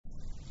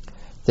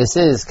This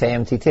is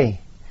KMTT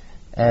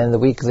and the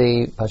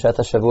weekly Parshat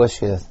HaShavua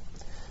Shir.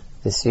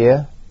 This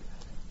year,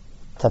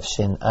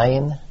 Tafshin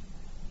Ayin,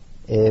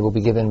 will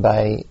be given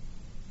by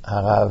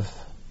Harav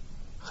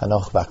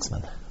Chanoch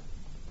Waxman.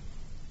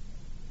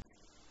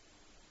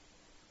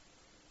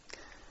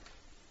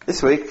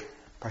 This week,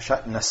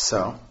 Parshat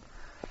Naso,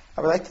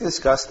 I would like to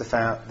discuss the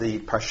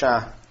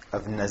Parsha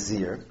of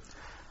Nazir,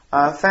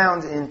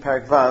 found in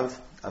Perek Vav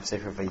of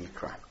Sefer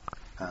Vayikra.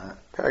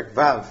 Perek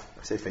Vav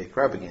of Sefer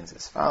Vayikra begins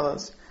as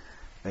follows: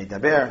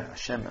 Vaydaber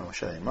Hashem el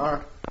Moshe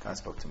Lemar. God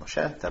spoke to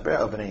Moshe. Daber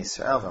el bnei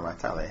Yisrael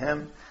v'amarta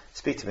alehem.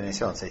 Speak to bnei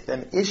Yisrael and say to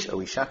them: Ish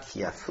o isha ki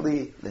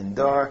yafli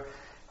lindor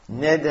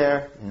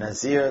neder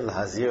nazir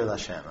lahazir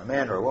l'Hashem. A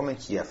man or a woman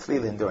ki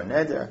yafli lindor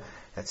neder,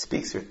 that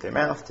speaks with their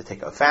mouth to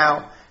take a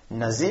vow,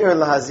 nazir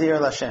lahazir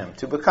l'Hashem,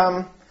 to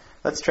become,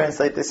 let's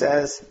translate this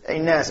as a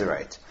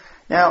Nazirite.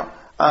 Now,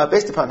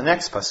 based upon the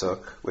next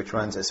pasuk, which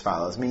runs as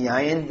follows: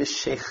 Miyayin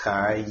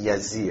v'shechar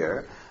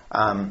yazir,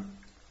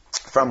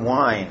 from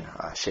wine,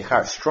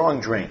 shechar, strong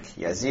drink,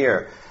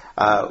 yazir,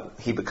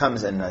 he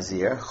becomes a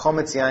nazir.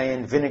 Chometz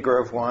yayin, vinegar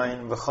of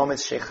wine,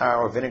 v'chometz shechar,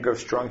 or vinegar of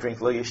strong drink,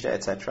 lo yishta,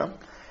 etc.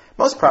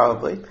 Most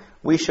probably,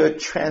 we should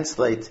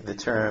translate the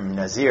term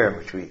nazir,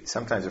 which we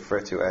sometimes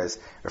refer to as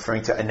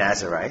referring to a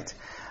Nazirite,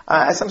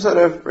 as some sort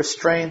of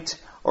restraint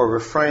or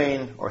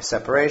refrain or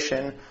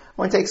separation.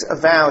 One takes a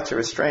vow to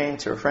restrain,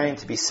 to refrain,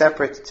 to be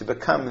separate, to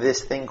become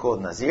this thing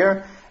called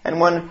Nazir, and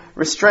one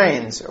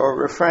restrains or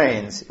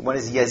refrains, one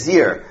is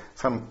Yazir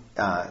from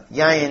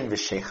Yayin,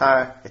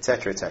 V'shechar,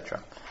 etc.,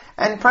 etc.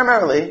 And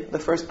primarily, the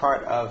first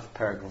part of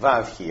Perek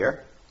Vav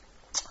here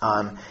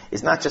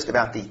is not just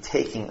about the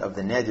taking of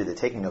the neder, the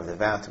taking of the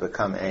vow to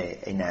become a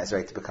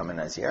Nazirite, to become a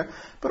Nazir,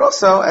 but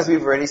also, as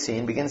we've already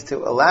seen, begins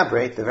to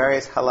elaborate the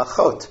various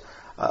halachot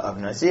of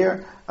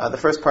Nazir. The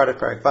first part of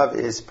Perek Vav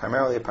is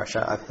primarily a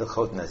parsha of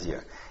Hilchot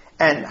Nazir.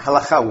 And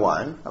halacha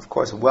 1, of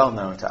course well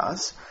known to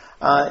us,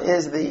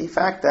 is the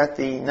fact that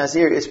the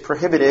Nazir is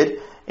prohibited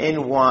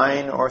in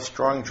wine or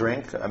strong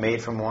drink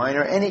made from wine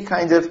or any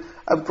kind of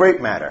grape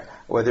matter,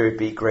 whether it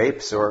be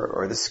grapes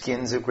or the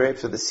skins of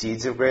grapes or the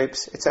seeds of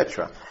grapes,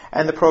 etc.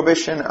 And the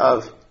prohibition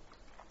of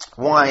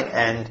wine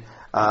and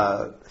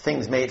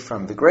things made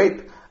from the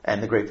grape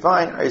and the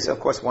grapevine is, of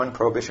course, one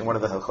prohibition, one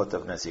of the halachot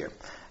of Nazir.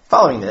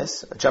 Following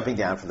this, jumping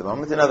down for the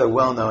moment, another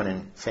well-known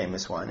and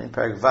famous one, in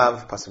Perek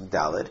Vav, Pasuk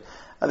Daled,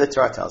 the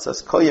Torah tells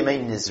us, Kol Yemei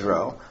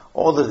Nizro,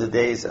 all of the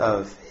days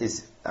of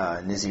his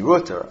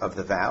Nizirut, or of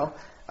the vow,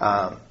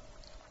 pardon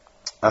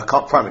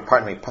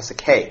me, Pasuk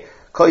Hey,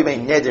 Kol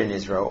Yemei Neder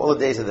Nizro, all the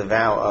days of the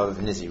vow of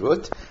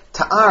Nizirut,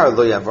 Ta'ar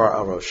lo yavar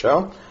al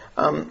rosho,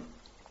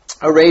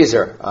 a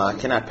razor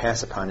cannot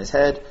pass upon his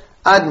head,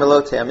 Ad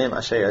melot te'amim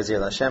asher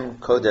yazir l'Hashem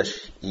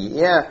kodesh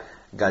yiyeh,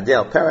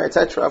 Gadel, Pera,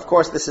 etc. Of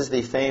course, this is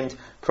the famed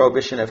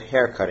prohibition of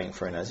hair cutting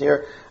for a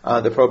Nazir,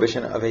 the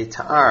prohibition of a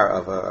ta'ar,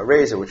 of a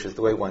razor, which is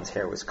the way one's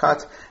hair was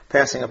cut,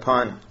 passing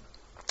upon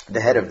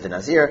the head of the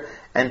Nazir.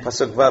 And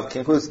Pasuk Vav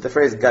concludes with the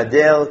phrase,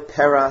 Gadel,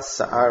 Pera,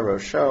 Sa'ar,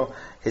 Rosho,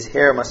 his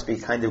hair must be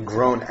kind of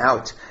grown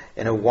out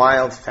in a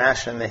wild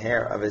fashion, the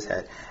hair of his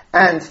head.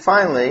 And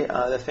finally,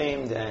 the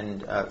famed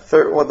and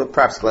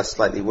perhaps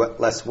slightly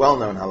less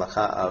well-known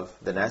halacha of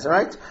the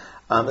Nazirite,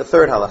 the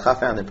third halacha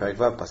found in Perek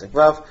Vav, Pasuk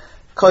Vav,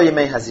 Kol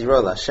Yemei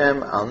Haziro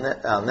L'Hashem al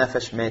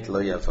Nefesh Met Lo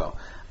Yavo.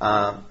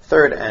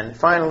 Third and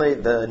finally,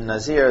 the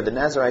Nazir, the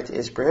Nazirite,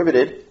 is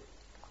prohibited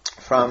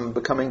from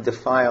becoming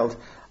defiled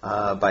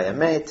by a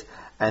mate,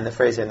 and the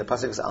phrase in the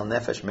pasuk is al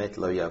Nefesh Met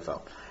Lo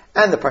Yavo.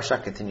 And the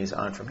parsha continues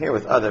on from here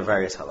with other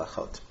various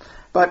halachot.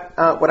 But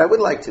what I would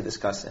like to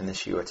discuss in this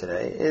shiur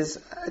today is,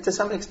 to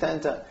some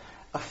extent, a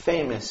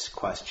famous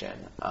question,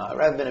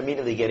 rather than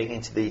immediately getting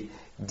into the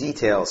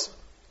details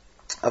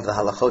of the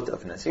halachot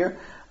of Nazir.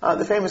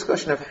 The famous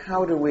question of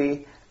how do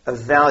we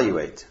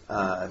evaluate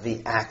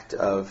the act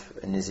of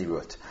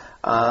Nazirut,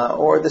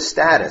 or the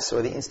status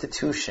or the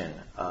institution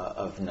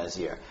of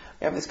Nazir.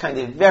 We have this kind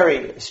of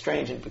very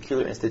strange and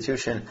peculiar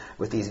institution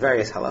with these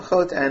various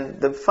halachot, and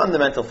the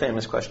fundamental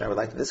famous question I would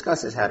like to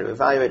discuss is how to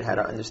evaluate, how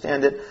to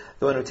understand it.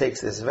 The one who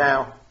takes this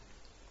vow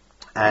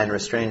and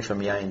restrains from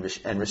Yayin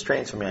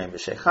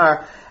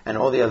v'shechar, and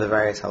all the other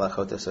various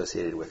halachot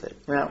associated with it.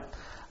 Now,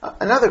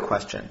 another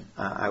question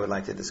I would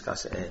like to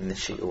discuss in the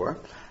shiur,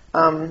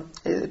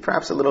 is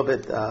perhaps a little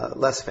bit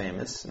less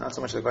famous, not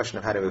so much the question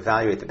of how to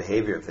evaluate the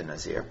behavior of the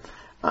Nazir,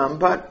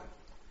 but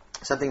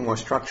something more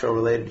structural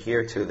related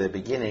here to the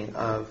beginning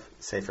of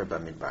Sefer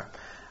Bamidbar.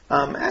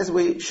 As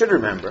we should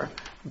remember,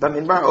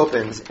 Bamidbar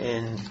opens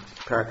in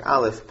Perek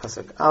Aleph,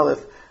 Pasuk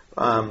Aleph,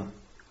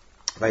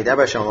 Vaydaber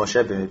Hashem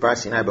Moshe b'Midbar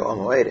Sinai b'Ol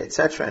Moed,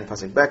 etc., and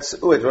Pasuk Bet,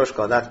 S'u et Rosh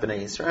Kaladat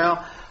B'nai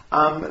Yisrael,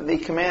 the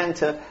command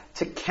to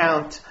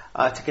count,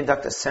 to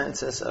conduct a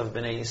census of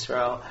Bnei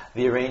Yisrael,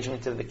 the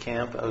arrangement of the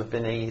camp of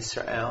Bnei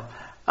Yisrael.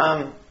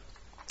 And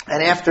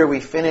after we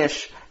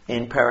finish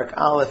in Perek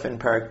Aleph and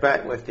Perek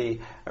Bet with the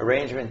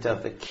arrangement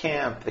of the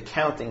camp, the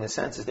counting, the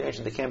census, the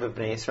arrangement of the camp of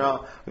Bnei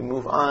Yisrael, we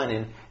move on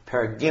in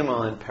Perek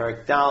Gimel and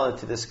Perek Dalet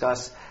to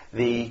discuss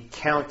the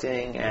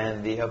counting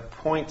and the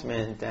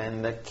appointment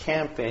and the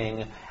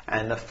camping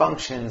and the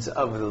functions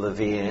of the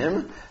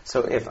Leviim.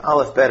 So if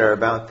Aleph, Bet are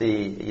about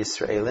the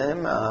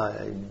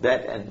Yisraelim,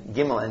 Bet and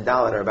Gimel and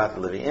Dalet are about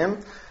the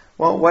Leviim,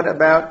 well, what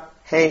about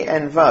Hey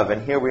and Vav?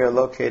 And here we are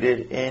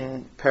located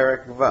in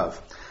Perek Vav.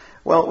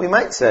 Well, we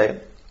might say,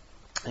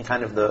 in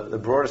kind of the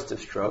broadest of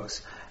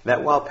strokes,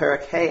 that while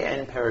Perek Hey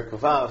and Perek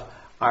Vav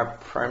are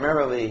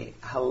primarily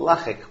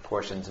halachic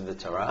portions of the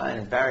Torah,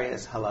 and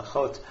various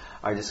halachot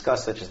are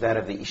discussed, such as that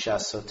of the Isha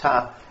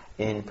Sotah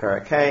in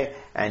Perek Hey,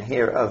 and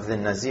here of the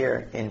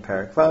Nazir in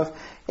Perek Vav.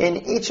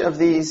 In each of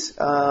these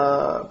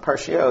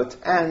parshiot,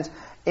 and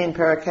in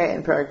Perek Hey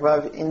and Perek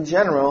Vav in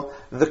general,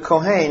 the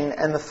Kohen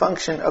and the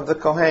function of the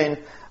Kohen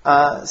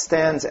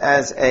stands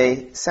as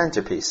a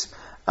centerpiece.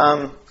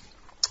 In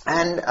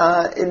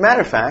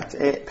matter of fact,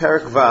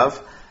 Perek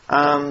Vav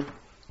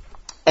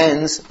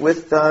ends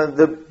with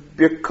the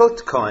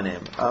Birkot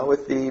Kohanim,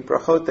 with the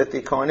brachot that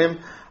the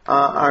Kohanim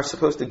are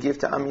supposed to give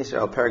to Am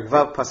Yisrael. Perek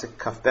Vav, Pasuk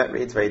Kaf Bet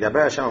reads,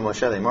 Vaydaber Hashem al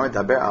Moshe lemor,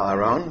 Daber al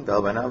Aaron,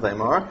 Bel Banav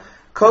lemor,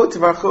 Ko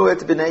tvarchu et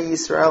b'nei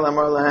Yisrael,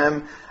 Amar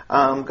lahem,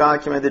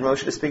 God commanded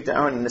Moshe to speak to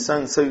Aaron and his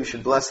sons, so you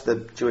should bless the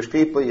Jewish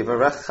people,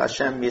 Yivarech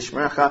Hashem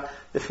Yishmercha,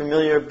 the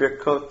familiar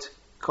Birkot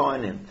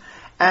Kohanim.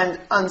 And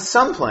on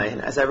some plane,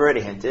 as I've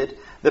already hinted,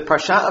 the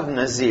Parsha of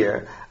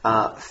Nazir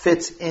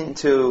fits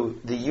into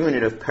the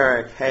unit of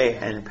Perek Hey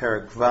and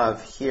Perek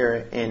Vav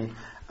here in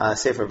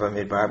Sefer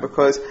Bamidbar,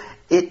 because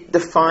it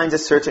defines a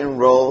certain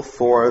role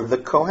for the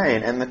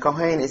Kohen, and the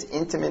Kohen is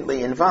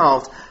intimately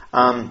involved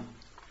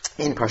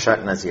in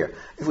Parshat Nazir.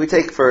 If we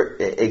take, for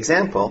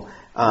example,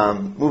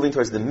 moving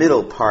towards the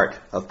middle part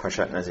of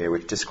Parshat Nazir,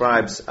 which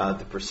describes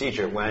the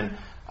procedure when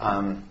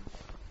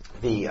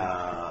the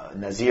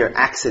Nazir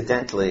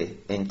accidentally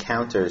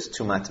encounters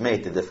Tumat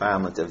Met, the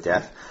defilement of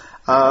death,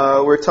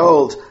 we're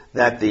told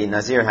that the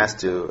Nazir has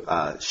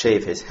to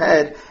shave his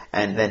head,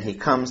 and then he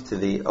comes to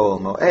the Ohel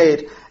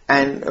Moed,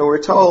 and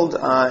we're told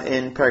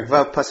in Perek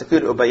Vav, Pasuk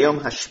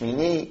Ubayom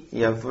Hashmini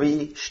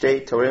Yavi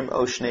Shtei Torim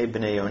O Shnei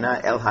Bnei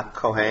Yonah El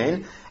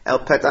HaKohen El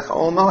Petach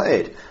Ohel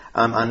Moed.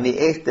 On the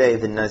 8th day,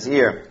 the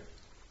Nazir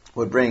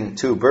would bring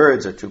 2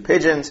 birds or 2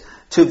 pigeons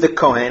to the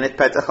Kohen at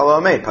Petach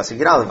Ohel Moed. Pasuk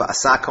Yidal,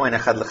 V'asa Kohen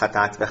echad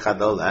lechatat v'echad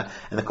le'olah,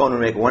 and the Kohen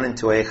would make one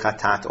into a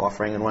chatat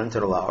offering and one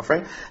into the olah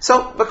offering.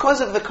 So,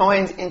 because of the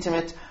Kohen's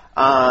intimate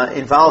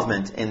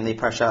involvement in the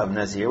Parsha of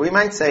Nazir, we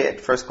might say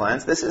at first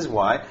glance, this is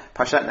why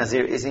Parshat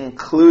Nazir is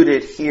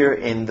included here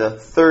in the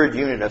third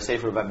unit of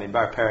Sefer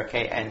Bamidbar, Perek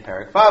Hey and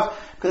Perek Vav,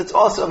 because it's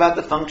also about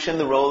the function,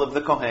 the role of the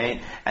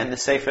Kohen, and the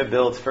Sefer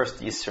builds first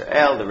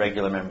Yisrael, the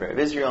regular member of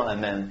Israel,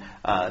 and then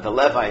the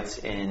Levites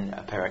in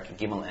Perek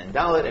Gimel and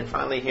Dalet, and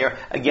finally here,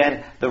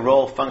 again, the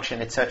role,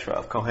 function, etc.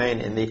 of Kohen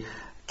in the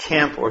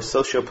camp or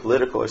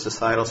socio-political or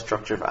societal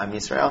structure of Am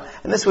Yisrael.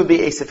 And this would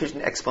be a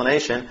sufficient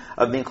explanation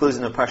of the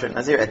inclusion of Parshat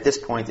Nazir at this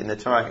point in the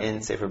Torah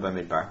in Sefer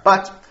Bamidbar.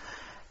 But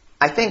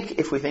I think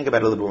if we think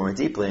about it a little bit more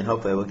deeply, and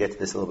hopefully we'll get to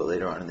this a little bit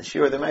later on in the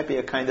shiur, there might be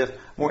a kind of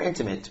more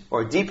intimate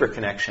or deeper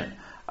connection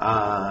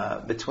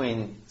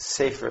between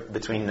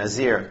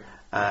Nazir,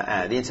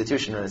 the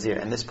institution of Nazir,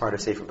 and this part of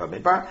Sefer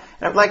Bamidbar.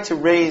 And I'd like to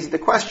raise the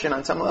question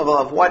on some level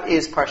of what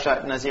is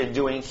Parshat Nazir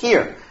doing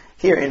here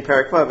in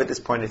Perek Vav at this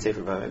point in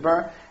Sefer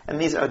Bamidbar. And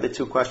these are the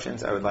 2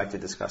 questions I would like to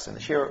discuss in the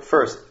shiur.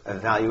 First,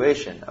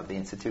 evaluation of the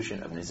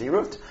institution of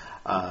Nazirut.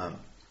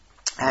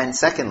 And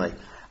secondly,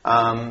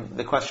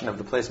 the question of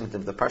the placement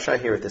of the Parsha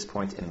here at this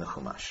point in the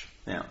Chumash.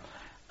 Now,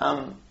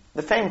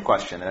 the famed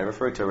question that I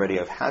referred to already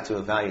of how to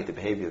evaluate the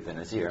behavior of the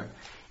Nazir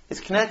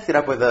is connected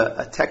up with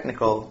a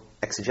technical,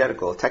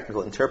 exegetical,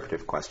 technical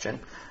interpretive question,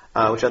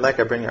 which I'd like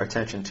to bring your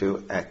attention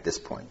to at this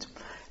point.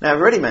 Now,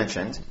 I've already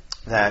mentioned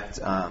that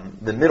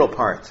the middle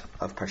part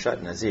of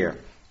Parshat Nazir,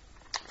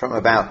 from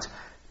about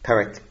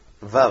Perek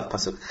Vav,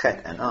 Pasuk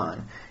Chet and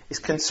on, is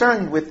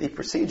concerned with the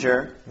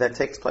procedure that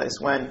takes place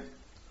when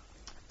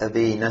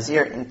the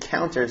Nazir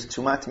encounters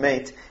Tumat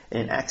Met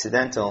in an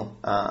accidental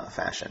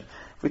fashion.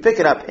 If we pick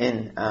it up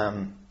in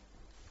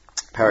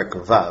Perek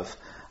Vav,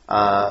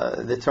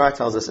 the Torah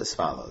tells us as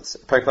follows.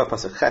 Perek Vav,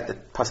 Pasuk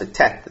Chet, Pasuk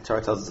Tet, the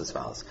Torah tells us as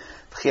follows.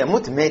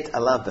 V'chiyamut met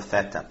alav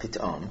befeta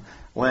pitom,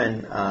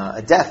 when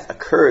a death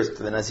occurs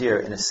to the Nazir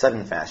in a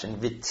sudden fashion,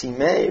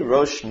 v'timei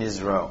rosh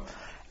nizro,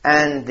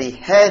 and the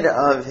head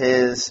of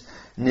his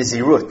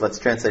Nizirut, let's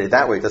translate it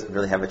that way, it doesn't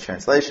really have a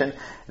translation,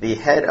 the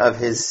head of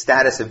his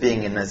status of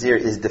being a Nazir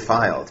is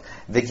defiled.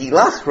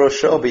 V'gilach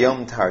rosho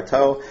b'yom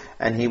tarto,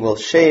 and he will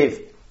shave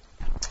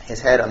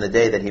his head on the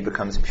day that he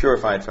becomes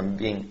purified from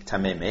being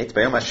tamei met.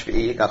 B'yom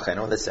hashvi'i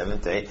galcheno, the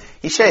 7th day,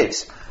 he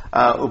shaves.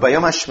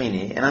 Ubayom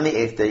hashmini, and on the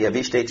 8th day,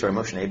 yavish dei torah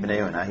Moshe b'nei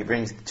Yonah, he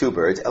brings 2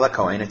 birds, ela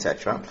kohen,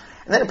 etc.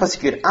 And then in Pasuk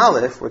Yud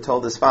Aleph, we're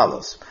told as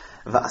follows.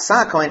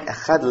 V'asa kohen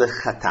echad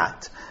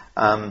lechatat,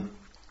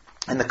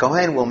 and the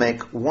Kohen will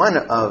make one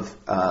of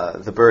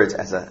the birds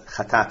as a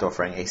chatat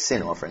offering, a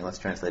sin offering. Let's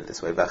translate it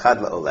this way: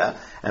 v'achad le'oleh,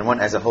 and one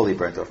as a holy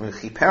burnt offering.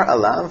 Chiper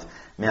alav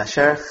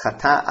me'asher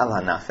chata al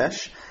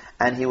hanafesh,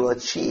 and he will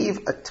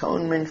achieve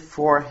atonement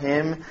for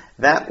him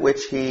that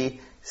which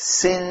he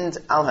sinned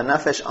al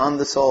hanafesh, on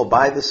the soul,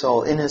 by the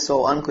soul, in his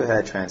soul. Unclear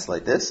how to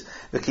translate this.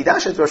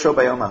 V'kidash et rosho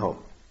bayom hahu,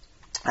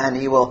 and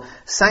he will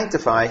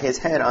sanctify his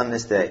head on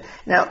this day.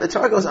 Now, the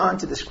Torah goes on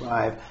to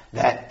describe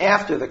that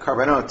after the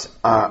karbanot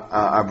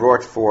are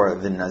brought for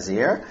the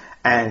Nazir,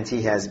 and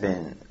he has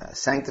been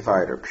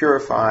sanctified or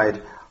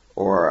purified,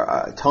 or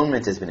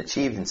atonement has been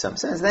achieved in some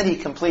sense, then he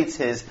completes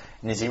his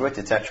Nizirut,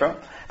 etc.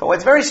 But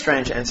what's very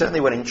strange, and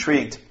certainly what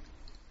intrigued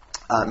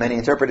many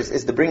interpreters,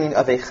 is the bringing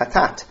of a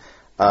chatat,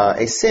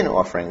 a sin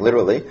offering,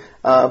 literally,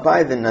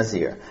 by the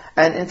Nazir.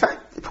 And in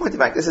fact, the point of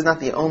fact, this is not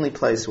the only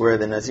place where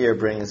the Nazir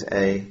brings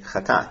a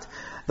chatat.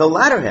 The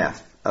latter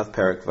half of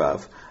Perek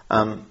Vav,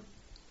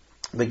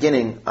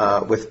 beginning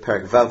with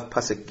Perek Vav,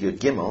 Pasuk Yud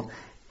Gimel,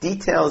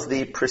 details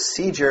the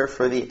procedure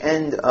for the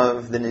end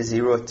of the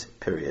Nazirut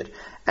period.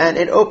 And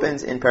it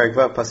opens in Perek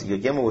Vav, Pasuk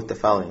Yud Gimel with the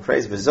following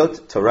phrase,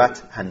 V'zot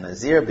Torat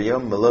HaNazir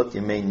b'yom melot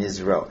yemei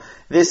nizro.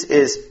 This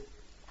is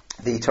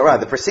the Torah,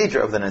 the procedure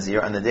of the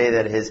Nazir on the day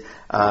that his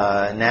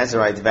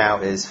Nazirite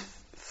vow is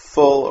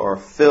full or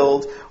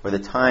filled, or the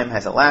time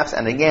has elapsed.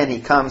 And again, he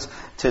comes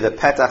to the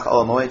Petach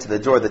Ol Moed, to the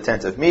door of the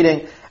tent of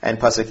meeting, and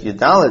Pasuk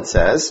Yudalid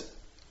says,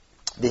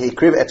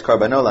 V'hikriv et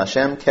karbano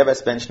l'Hashem,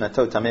 keves ben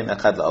shnato tamim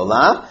echad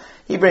la'olah.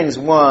 He brings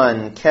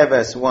one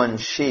keves, one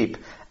sheep,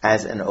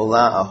 as an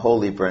olah, a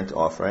holy burnt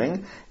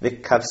offering.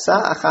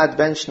 V'kavsa achad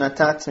ben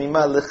shnatat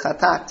tmima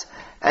l'chatat.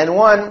 And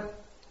one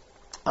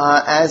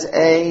as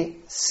a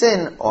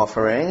sin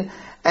offering.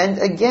 And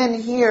again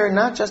here,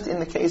 not just in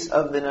the case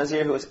of the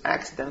Nazir who is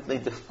accidentally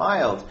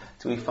defiled,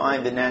 do we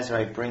find the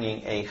Nazirite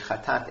bringing a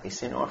chatat, a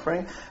sin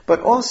offering,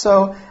 but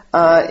also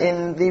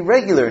in the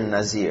regular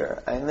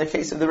Nazir. In the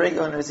case of the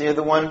regular Nazir,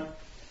 the one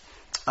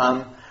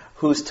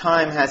whose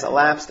time has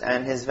elapsed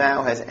and his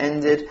vow has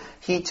ended,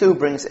 he too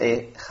brings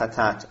a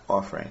chatat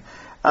offering.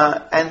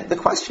 And the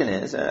question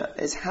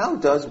is how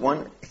does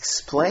one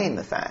explain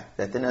the fact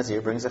that the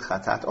Nazir brings a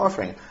chatat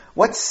offering?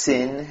 What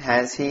sin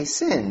has he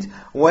sinned?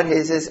 What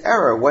is his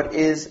error? What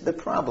is the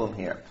problem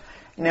here?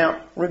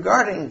 Now,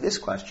 regarding this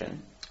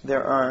question,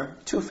 there are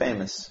two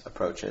famous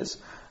approaches.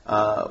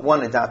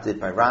 One adopted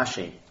by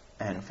Rashi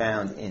and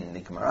found in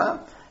the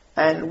Gemara,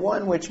 and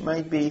one which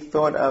might be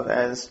thought of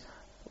as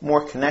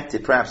more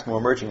connected, perhaps more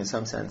emerging in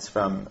some sense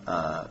from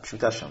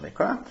Pshuta Shel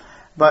Mikra,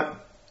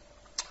 but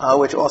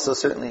which also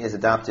certainly is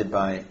adopted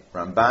by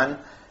Ramban,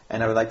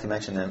 and I would like to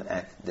mention them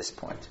at this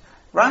point.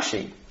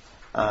 Rashi,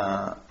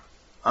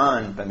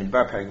 on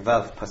Bamidbar Perek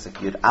Vav Pasuk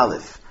Yud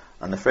Aleph,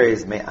 on the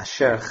phrase Me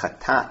Asher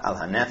Chata Al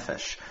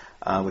Hanefesh,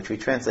 which we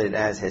translated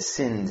as has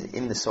sinned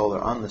in the soul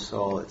or on the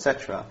soul,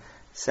 etc.,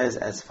 says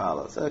as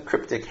follows, a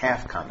cryptic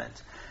half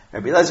comment.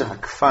 Rabbi Eliezer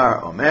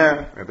HaKfar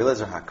Omer, Rabbi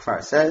Eliezer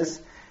HaKfar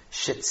says,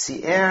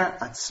 Shetzi'er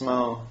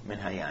Atzmo Min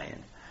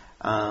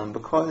Hayayin.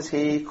 Because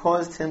he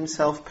caused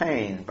himself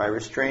pain by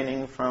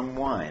restraining from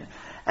wine.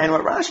 And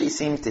what Rashi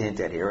seems to hint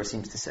at here, or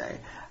seems to say,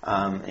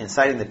 in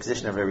citing the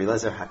position of Rabbi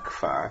Eliezer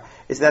HaKfar,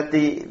 is that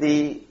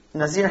the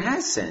Nazir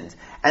has sinned.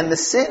 And the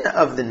sin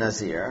of the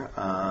Nazir,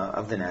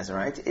 of the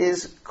Nazirite,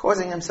 is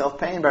causing himself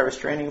pain by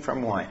restraining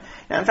from wine.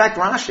 Now, in fact,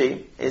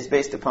 Rashi is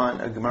based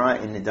upon a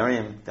Gemara in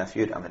Nedarim, Daf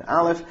Yud Amud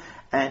Aleph,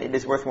 and it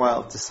is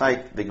worthwhile to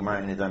cite the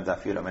Gemara in Nedarim,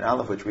 Daf Yud Amud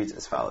Aleph, which reads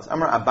as follows.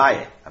 Amar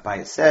Abaye.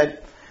 Abaye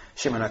said,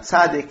 Shimon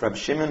HaTzadik, Rab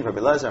Shimon, Rabbi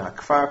Eliezer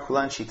HaKfar,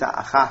 Kulan Shita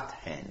Achat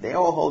Hen. They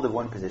all hold of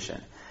one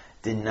position.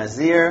 The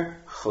Nazir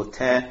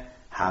Choteh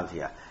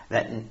Havya.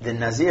 That the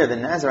Nazir, the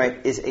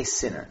Nazirite, is a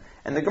sinner.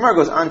 And the Gemara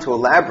goes on to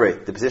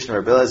elaborate the position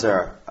of Rabbi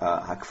Eliezer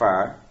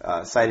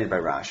HaKfar, cited by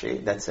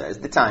Rashi, that says,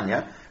 the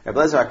Tanya, Rabbi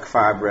Eliezer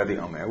HaKfar Rabbi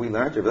Omer. We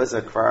learned, Rabbi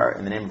Eliezer HaKfar,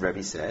 in the name of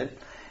Rabbi, said,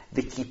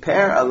 the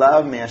Kiper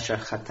Alav Me'asher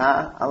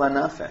Chata Ala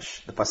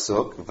Nafesh. The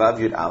Pasuk, Vav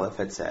Yud Aleph,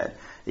 had said,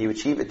 that you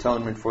achieve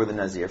atonement for the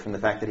Nazir from the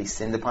fact that he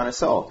sinned upon a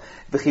soul.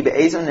 V'chi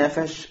be'ezo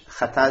nefesh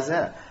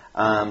chatazeh.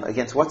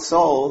 Against what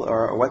soul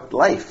or what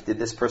life did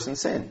this person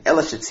sin?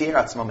 Ela shetzir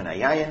atzmo min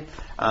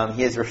hayayin.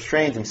 He has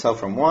restrained himself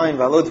from wine.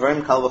 V'alo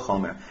dvarim kal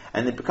v'chomer.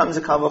 And it becomes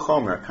a kal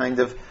v'chomer, kind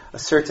of a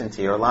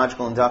certainty or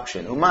logical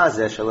induction.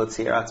 Umazeh shelo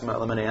tzir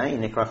atzmo min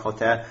hayayin nikra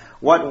choteh.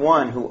 What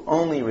one who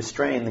only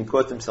restrained and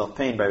caused himself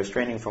pain by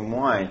restraining from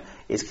wine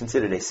is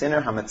considered a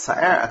sinner?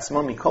 Hametzaer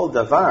atzmo mikol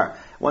davar.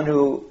 One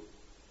who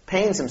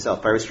pains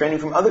himself by restraining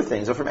from other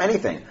things or from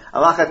anything.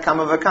 Alachat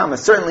kama v'kama.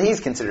 Certainly he's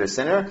considered a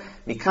sinner.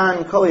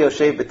 Mikan kol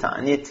yoshev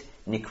b'ta'anit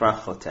nikra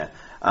choteh.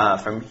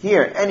 From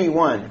here,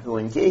 anyone who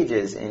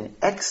engages in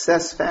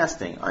excess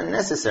fasting,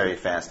 unnecessary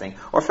fasting,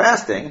 or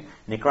fasting,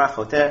 nikra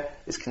choteh,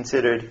 is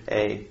considered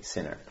a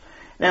sinner.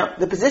 Now,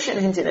 the position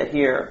hinted at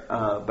here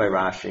by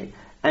Rashi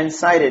and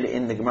cited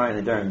in the Gemara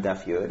in the Nedarim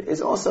Daf Yud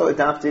is also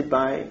adopted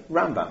by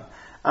Rambam.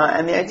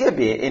 And the idea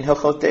being, in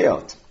Hilchot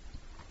Deot,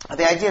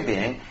 the idea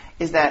being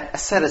is that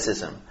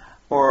asceticism,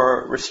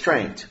 or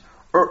restraint,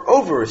 or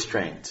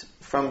over-restraint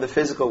from the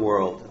physical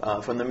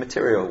world, from the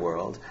material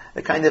world,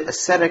 the kind of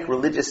ascetic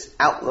religious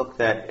outlook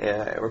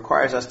that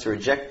requires us to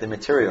reject the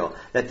material,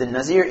 that the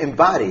Nazir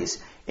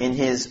embodies in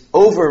his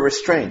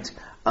over-restraint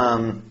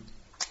from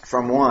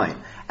wine.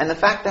 And the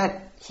fact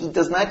that he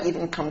does not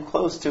even come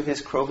close to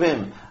his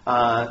krovim,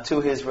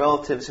 to his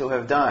relatives who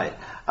have died.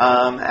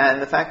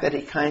 And the fact that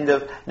he kind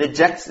of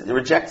rejects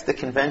the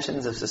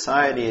conventions of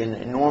society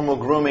and normal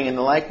grooming and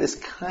the like, this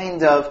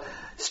kind of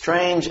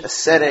strange,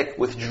 ascetic,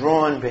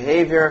 withdrawn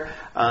behavior,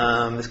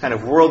 this kind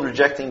of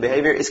world-rejecting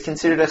behavior is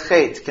considered a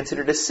chet,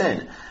 considered a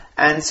sin.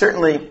 And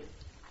certainly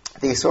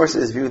the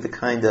sources view the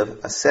kind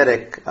of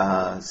ascetic,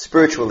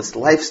 spiritualist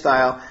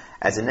lifestyle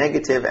as a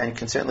negative and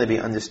can certainly be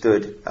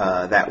understood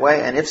that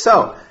way. And if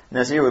so,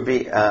 Nazir would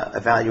be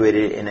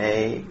evaluated in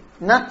a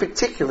not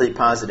particularly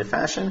positive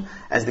fashion,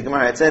 as the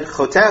Gemara had said,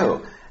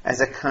 chotehu, as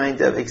a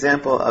kind of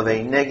example of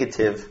a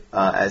negative,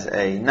 as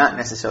a not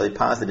necessarily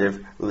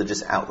positive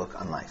religious outlook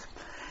on life.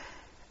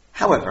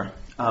 However,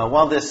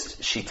 while this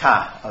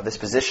shita, this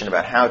position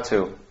about how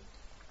to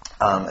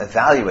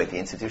evaluate the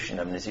institution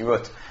of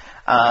Nazirut,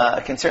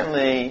 can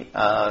certainly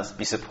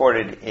be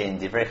supported in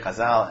Divrei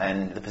Chazal,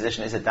 and the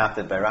position is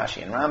adopted by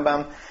Rashi and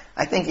Rambam,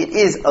 I think it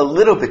is a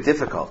little bit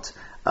difficult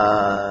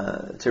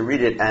to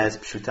read it as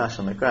Pshuta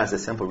Shel Mikra, as a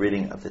simple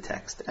reading of the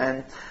text.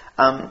 And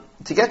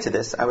to get to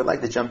this, I would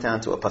like to jump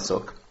down to a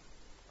pasuk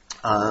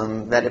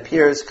that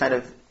appears kind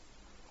of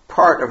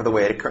part of the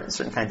way, a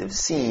certain kind of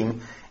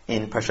seam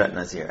in Parshat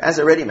Nazir. As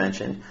already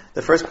mentioned,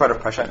 the first part of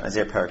Parshat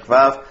Nazir, Perek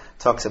Vav,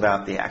 talks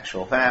about the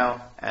actual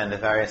vow and the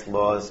various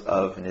laws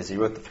of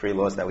Nazirut, the 3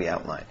 laws that we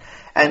outlined.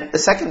 And the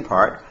second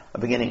part,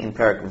 beginning in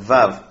Perek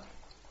Vav,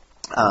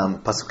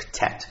 Pasuk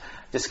Tet,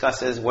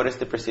 discusses what is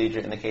the procedure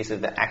in the case of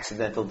the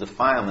accidental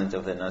defilement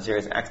of the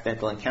Nazir's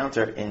accidental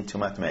encounter in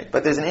Tumat Met.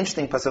 But there's an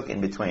interesting pasuk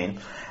in between,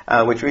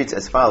 which reads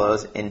as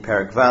follows in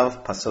Perek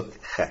Vav, Pasuk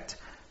Chet.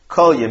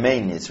 Kol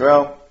Yemei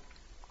Nizro,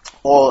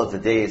 all of the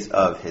days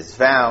of his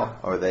vow,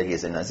 or that he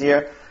is a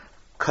Nazir,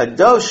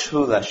 Kadosh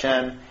Hu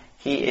Lashem,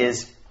 he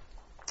is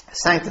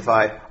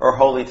sanctified or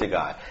holy to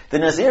God. The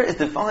Nazir is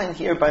defined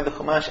here by the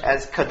Chumash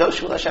as Kadosh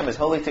Hu Lashem, is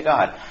holy to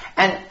God.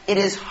 And it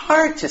is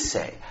hard to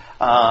say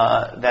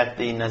that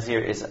the Nazir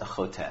is a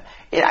choteh.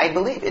 I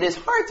believe it is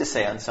hard to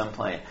say on some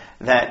plane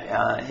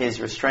that his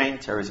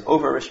restraint or his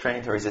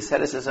over-restraint or his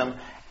asceticism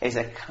is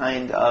a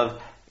kind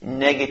of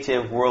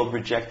negative,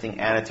 world-rejecting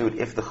attitude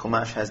if the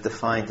Chumash has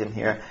defined him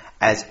here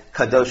as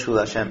Kadosh Hu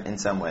Lashem in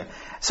some way.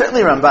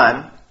 Certainly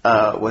Ramban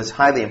was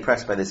highly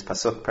impressed by this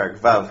Pasuk, Perek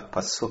Vav,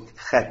 Pasuk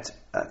Chet,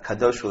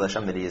 Kadosh Hu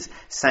Lashem, that he is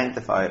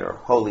sanctified or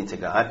holy to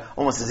God,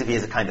 almost as if he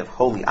is a kind of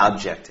holy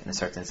object in a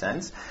certain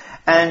sense.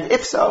 And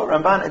if so,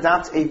 Ramban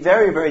adopts a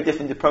very, very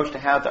different approach to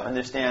how to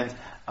understand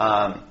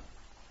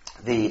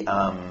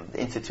the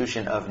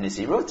institution of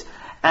Nazirut,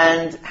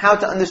 and how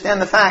to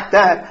understand the fact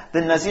that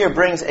the Nazir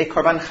brings a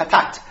korban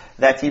chatat,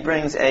 that he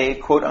brings a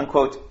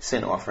quote-unquote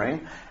sin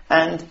offering.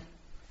 And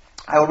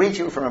I will read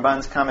you from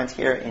Ramban's comment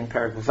here in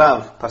Perek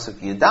Vav, Pasuk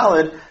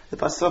Yudalid, the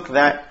pasuk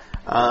that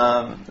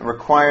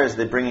requires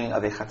the bringing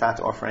of a chatat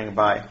offering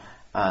by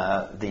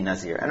the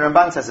Nazir. And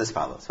Ramban says as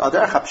follows, Al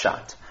derech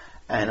hapshat,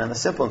 and on the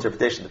simple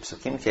interpretation of the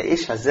psukim,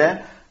 Ke'ish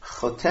hazeh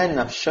choten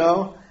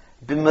nafsho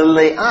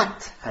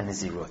b'meleat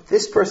hanizirut.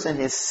 This person,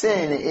 his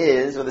sin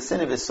is, or the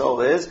sin of his soul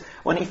is,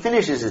 when he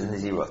finishes his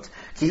nazirut.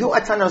 Ki hu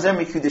ata nozer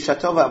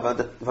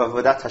mikudishato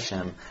v'avodat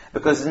Hashem.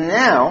 Because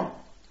now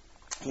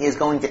he is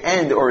going to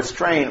end or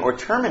restrain or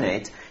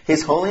terminate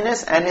his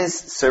holiness and his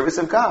service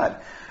of God.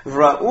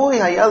 V'ra'ui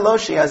haya lo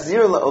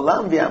she'azir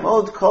la'olam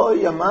v'yamod kol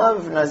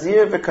yamav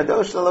nazir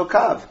v'kadosh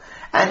la'lokav.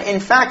 And in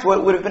fact,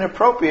 what would have been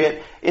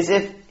appropriate is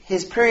if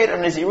his period of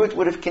Nazirut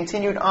would have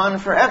continued on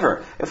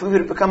forever, if we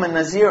would have become a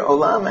Nazir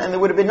Olam and there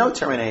would have been no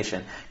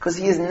termination. Because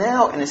he is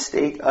now in a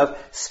state of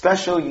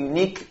special,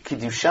 unique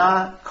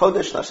Kiddusha,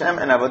 Kodesh Hashem,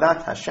 and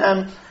Avodat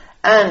Hashem.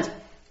 And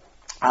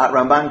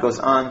Ramban goes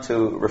on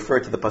to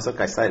refer to the pasuk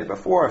I cited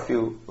before, a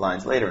few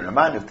lines later in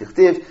Ramban,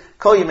 Uvtichtiv,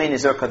 Kol Yemei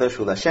Nizor Kadosh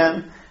Hu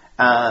Lashem,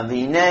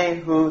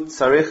 V'inei Hu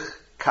Tzarich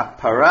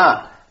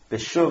Kapara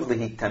B'shuv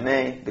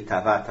Lihitamei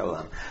B'tavat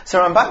Olam. So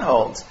Ramban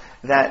holds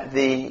that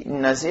the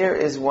Nazir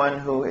is one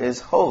who is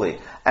holy,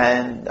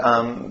 and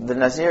the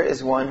Nazir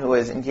is one who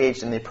is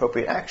engaged in the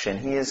appropriate action.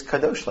 He is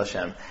Kadosh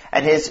Lashem,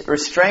 and his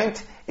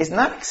restraint is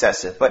not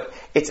excessive, but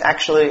it's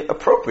actually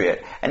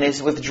appropriate, and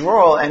his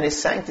withdrawal and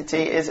his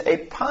sanctity is a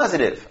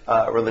positive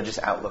religious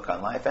outlook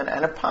on life and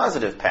a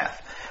positive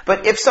path.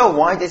 But if so,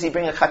 why does he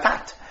bring a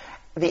chatat?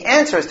 The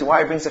answer as to why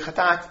he brings a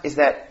chatat is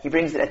that he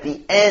brings it at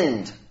the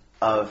end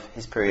of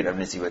his period of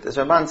Nazirut. As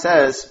Ramban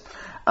says,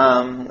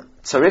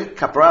 Tzarich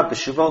kapra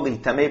b'shuvo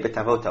lihitamei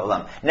b'tavot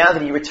ha'olam. Now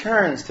that he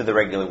returns to the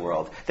regular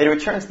world, that he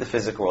returns to the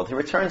physical world, he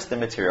returns to the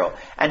material,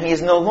 and he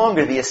is no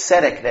longer the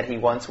ascetic that he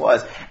once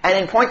was. And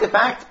in point of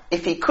fact,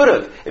 if he could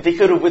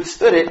have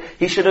withstood it,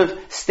 he should have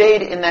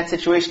stayed in that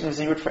situation of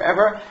Nazirut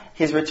forever.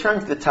 His return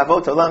to the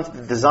tavot ha'olam, to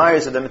the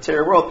desires of the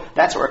material world,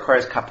 that's what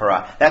requires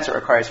kapara. That's what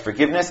requires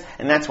forgiveness,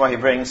 and that's why he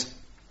brings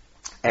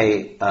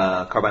a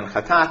Karban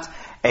Chatat,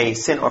 a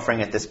sin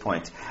offering at this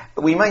point.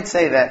 We might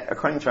say that,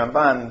 according to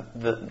Ramban,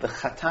 the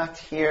Chatat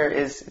here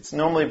it's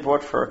normally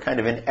brought for kind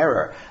of an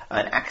error,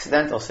 an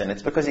accidental sin.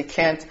 It's because he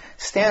can't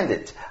stand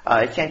it.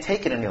 He can't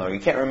take it any longer. He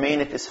can't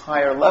remain at this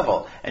higher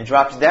level and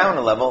drops down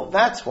a level.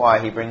 That's why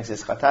he brings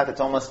his Chatat.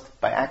 It's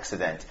almost by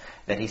accident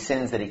that he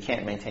sins, that he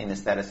can't maintain the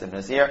status of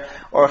Nazir.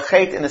 Or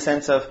Chet in the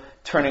sense of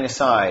turning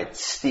aside,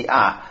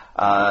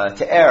 sti'ah,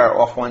 to err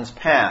off one's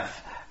path,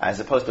 as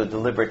opposed to a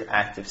deliberate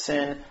act of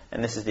sin,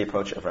 and this is the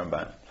approach of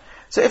Ramban.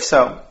 So if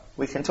so,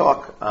 we can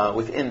talk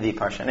within the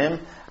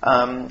Parshanim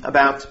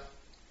about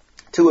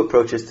two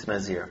approaches to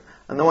Nazir.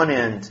 On the one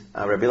hand,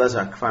 Rabbi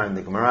Elazar Kfar in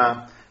the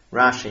Gemara,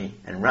 Rashi,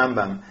 and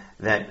Rambam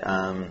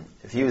that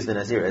views the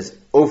Nazir as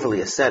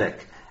overly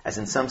ascetic, as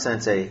in some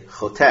sense a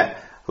choteh,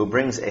 who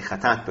brings a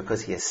chatat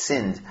because he has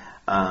sinned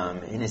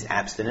in his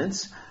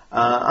abstinence.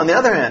 On the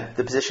other hand,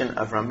 the position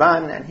of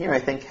Ramban, and here I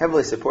think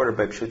heavily supported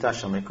by Pshuta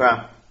Shel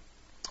Mikra,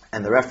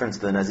 and the reference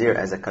to the Nazir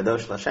as a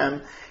kadosh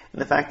l'Hashem,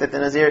 and the fact that the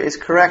Nazir is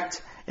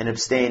correct in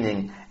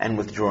abstaining and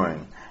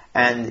withdrawing.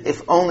 And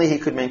if only he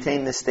could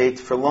maintain this state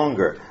for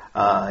longer,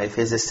 if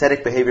his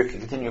ascetic behavior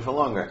could continue for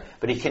longer.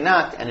 But he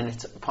cannot, and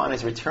it's upon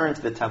his return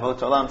to the Tavot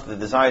Olam, to the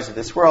desires of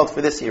this world,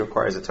 for this he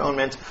requires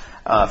atonement.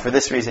 For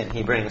this reason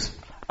he brings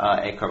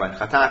a Karban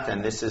Chatat,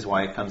 and this is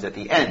why it comes at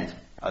the end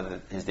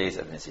of his days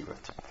of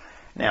Nazirut.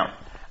 Now,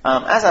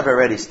 as I've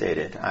already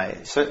stated,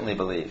 I certainly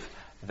believe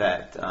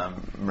that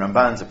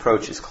Ramban's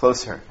approach is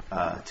closer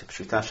to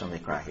Pshuta Shel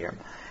Mikra here.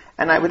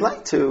 And I would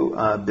like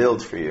to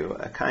build for you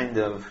a kind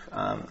of,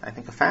 I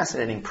think, a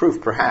fascinating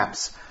proof,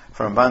 perhaps,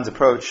 for Ramban's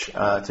approach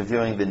to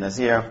viewing the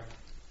Nazir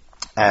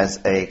as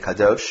a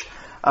kadosh,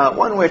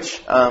 one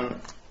which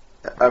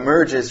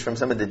emerges from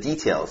some of the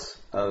details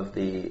of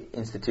the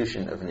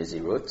institution of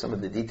Nazirut, some of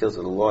the details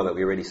of the law that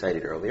we already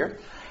cited earlier.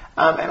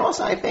 And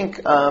also, I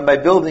think, by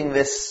building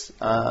this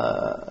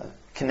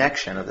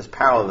connection, or this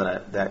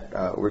parallel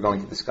that we're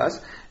going to discuss,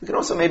 we can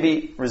also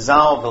maybe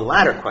resolve the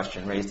latter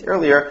question raised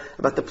earlier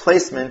about the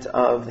placement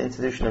of the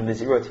institution of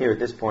Nazirut here at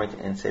this point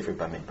in Sefer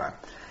Bamidbar.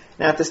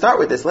 Now, to start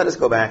with this, let us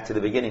go back to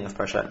the beginning of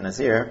Parshat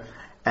Nazir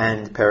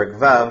and Perek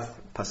Vav,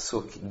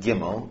 Pasuk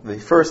Gimel, the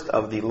first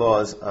of the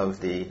laws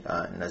of the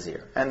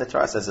Nazir. And the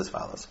Torah says as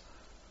follows: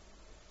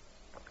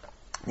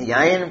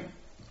 Yayin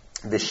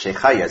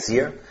v'sheicha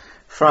yazir,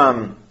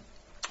 from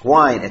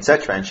wine,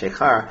 etc., and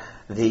sheichar,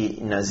 the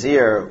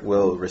Nazir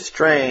will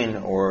restrain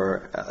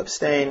or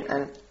abstain,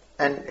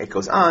 and it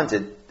goes on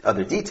to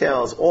other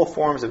details, all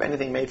forms of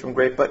anything made from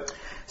grape. But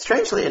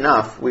strangely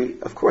enough,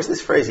 of course,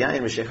 this phrase,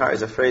 Yayin v'sheichar,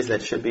 is a phrase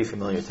that should be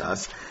familiar to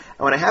us. And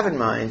what I have in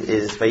mind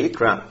is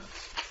Vayikra,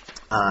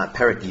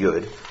 Perek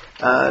Yud,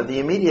 the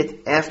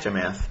immediate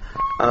aftermath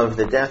of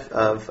the death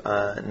of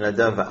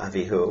Nadav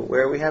Avihu,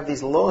 where we have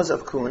these laws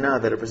of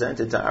Kuhuna that are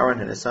presented to Aaron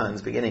and his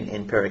sons, beginning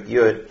in Perek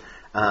Yud,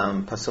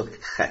 Pasuk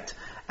Chet.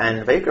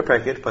 And Vayikra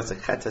Perek Yud,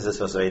 Pasuk Chet says this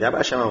also: Yidab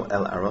Hashem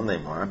el Aaron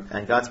lemor,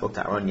 and God spoke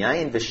to Aaron,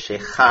 Yayin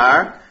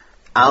v'sheichar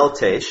al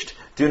tesht,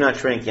 do not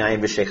drink Yayin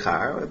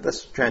v'sheichar.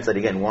 Let's translate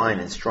again: wine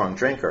and strong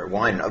drink, or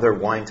wine and other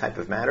wine type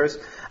of matters.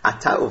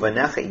 Ata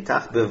uvanecha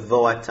itach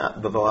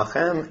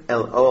bevoachem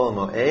el ol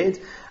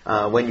moed.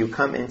 When you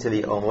come into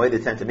the Ol Moed, the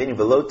tent of meeting,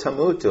 v'lo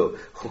tamutu,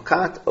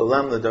 chukat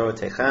olam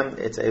l'dorotechem,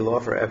 it's a law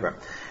forever.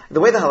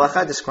 The way the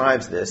halacha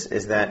describes this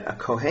is that a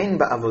kohen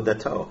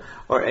ba'avodato,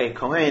 or a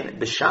kohen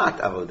b'shat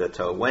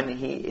avodato, when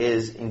he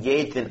is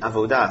engaged in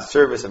avodah,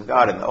 service of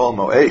God in the Ol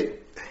Moed,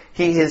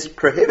 he is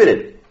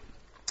prohibited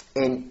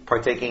in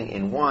partaking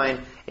in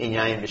wine, in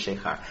Yayin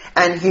v'sheichar.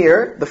 And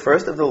here, the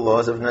first of the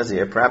laws of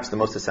Nazir, perhaps the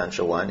most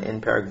essential one,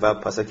 in Perek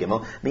Vav Pasuk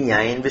Gimel,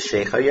 Miyayin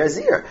v'sheichar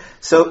yazir.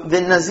 So the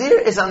Nazir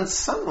is on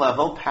some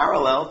level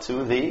parallel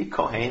to the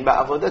Kohen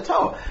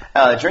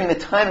ba'avodato. During the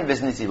time of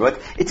his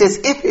Nazirut, it's as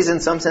if he's in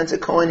some sense a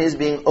Kohen is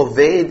being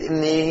oved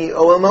in the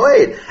Oel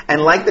Moed.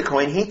 And like the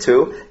Kohen, he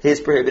too is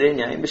prohibited in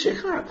Yayin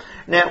v'sheichar.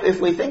 Now, if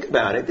we think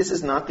about it, this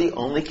is not the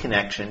only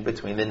connection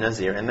between the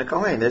Nazir and the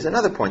Kohen. There's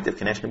another point of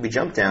connection. We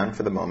jump down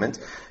for the moment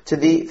to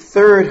the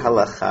third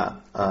halacha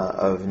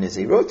of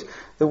Nazirut,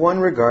 the one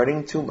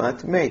regarding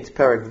Tumat Meit.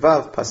 Perek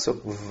Vav,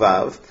 Pasuk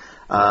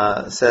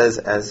Vav, says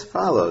as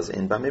follows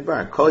in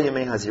Bamidbar: Kol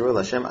Yemei Haziru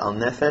L'Hashem al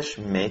Nefesh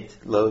Meit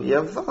Lo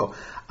Yavo.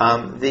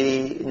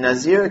 The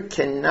Nazir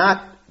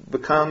cannot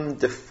become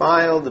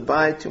defiled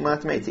by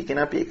Tumat Meit. He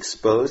cannot be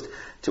exposed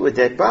to a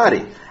dead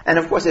body. And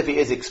of course, if he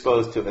is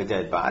exposed to a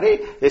dead body,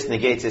 this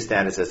negates his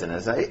status as a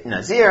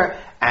Nazir,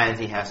 and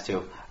he has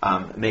to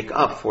make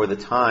up for the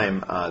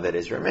time that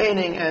is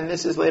remaining, and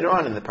this is later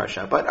on in the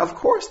Parsha. But of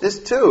course, this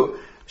too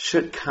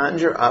should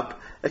conjure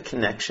up a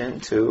connection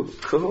to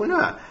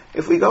Kuhuna.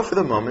 If we go for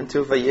the moment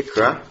to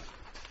Vayikra,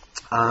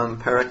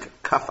 Perek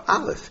Kaf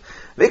Aleph.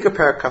 Vayikra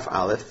Perek Kaf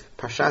Aleph,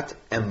 Parshat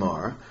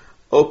Emor,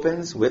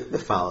 opens with the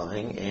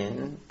following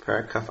in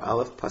Perek Kaf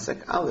Aleph,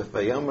 Pasuk Aleph: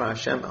 Vayomer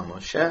Hashem al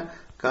Moshe,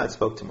 God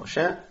spoke to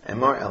Moshe,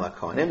 Emor el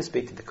HaKohanim,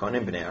 speak to the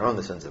Kohanim, Bnei Aaron,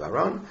 the sons of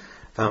Aaron,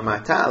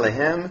 V'amata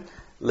alehem,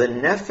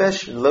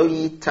 L'nefesh lo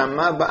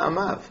yitama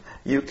ba'amav.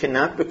 you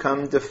cannot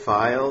become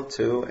defiled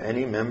to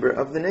any member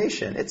of the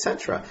nation,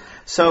 etc.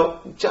 So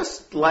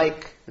just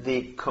like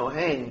the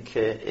Kohen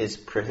is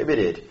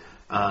prohibited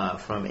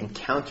from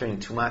encountering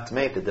tumat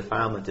met, the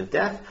defilement of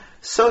death,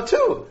 so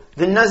too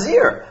the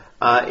Nazir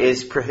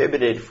is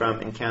prohibited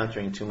from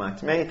encountering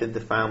tumat met, the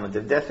defilement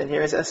of death. And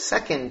here is a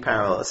second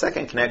parallel, a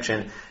second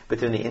connection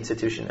between the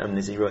institution of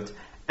Nazirut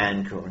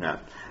and Kahuna.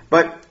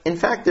 But in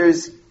fact,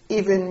 there's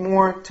even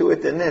more to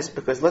it than this,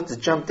 because let's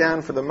jump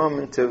down for the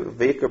moment to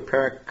Vayikra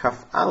Perek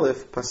Kaf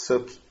Aleph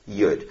Pasuk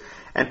Yud.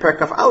 And Perek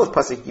Kaf Aleph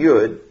Pasuk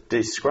Yud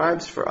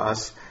describes for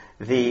us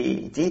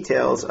the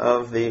details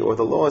of the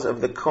laws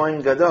of the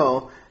Kohen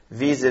Gadol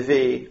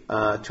vis-a-vis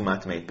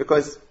tumat met.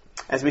 Because,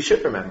 as we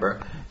should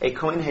remember, a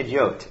Kohen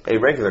Hedyot, a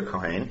regular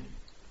Kohen,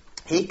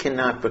 he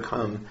cannot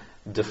become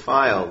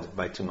defiled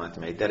by tumat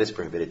met. That is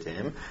prohibited to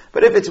him.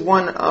 But if it's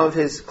one of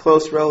his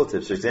close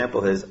relatives, for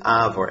example, his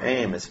av or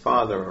aim, his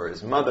father or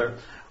his mother,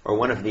 or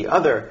one of the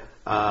other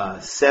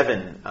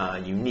 7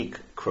 unique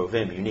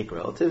krovim, unique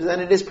relatives, then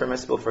it is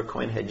permissible for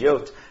Kohen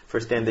Hedyot, for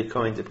standard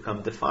Kohen, to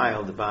become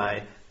defiled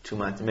by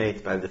tumat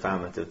met, by the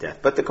defilement of death.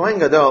 But the Kohen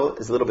Gadol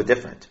is a little bit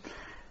different.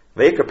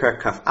 Vayikra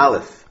Perek Kaf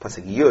Aleph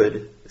Pasuk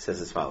Yud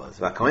says as follows: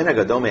 V'Kohen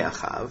Hagadol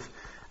me'achav,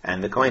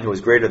 and the Kohen who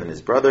is greater than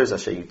his brothers,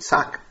 Asher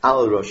Yitzak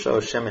al Rosho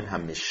Shemen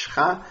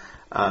HaMishcha,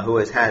 who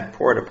has had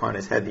poured upon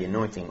his head the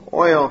anointing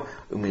oil,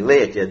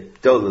 Umilei et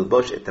Yado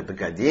Lilbosh et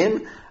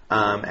HaBegadim,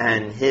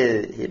 and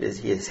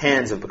his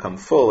hands have become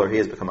full, or he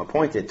has become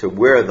appointed to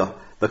wear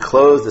the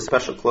clothes, the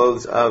special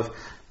clothes of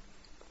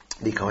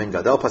the Kohen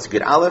Gadol. Pasuk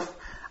Yud Aleph,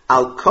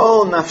 Al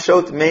Kol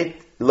Nafshot Met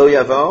Lo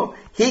Yavo,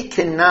 he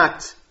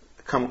cannot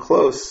come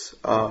close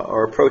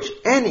or approach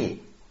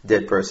any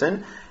dead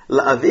person.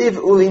 La'aviv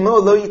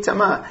ulimo lo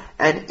yitama,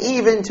 and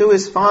even to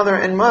his father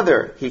and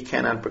mother he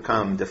cannot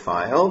become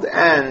defiled.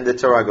 And the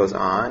Torah goes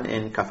on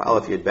in Kaf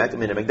Aleph Yud Bet,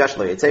 Min HaMikdash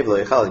lo yitzev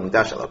lo yichal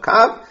HaMikdash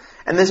Elokav,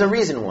 and there's a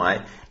reason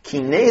why.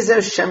 Ki nezer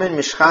shemen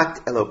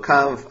mishchat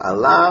Elokav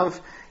alav.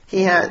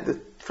 He had,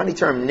 the funny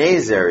term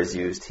nezer is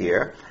used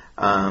here,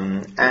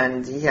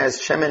 and he has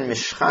shemen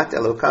mishchat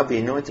Elokav, the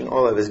anointing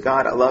oil of his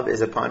God, alav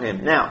is upon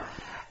him. Now,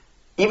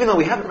 even though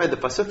we haven't read the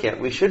pasuk yet,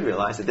 we should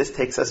realize that this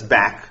takes us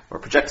back, or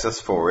projects us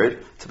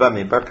forward, to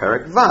Bamidbar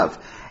Perek Vav.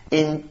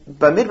 In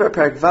Bamidbar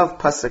Perek Vav,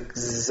 pasuk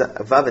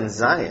Vav and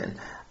Zayin,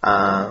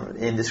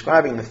 in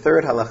describing the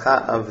third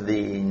halacha of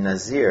the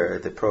Nazir,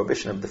 the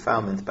prohibition of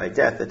defilement by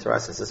death, the Torah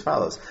says as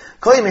follows: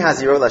 Kol yemei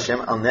haziro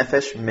l'Hashem al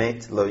nefesh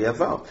met lo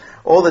yavo.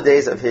 All the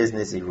days of his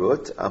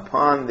Nazirut,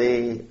 upon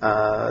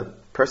the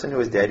person who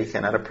is dead, he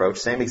cannot approach.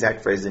 Same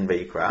exact phrase in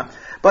Vayikra.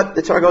 But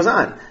the Torah goes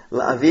on.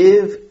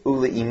 La'aviv,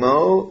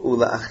 u'le'imo,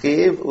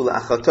 u'la'achiv,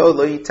 u'la'achoto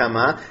lo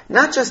yitama.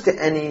 Not just to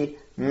any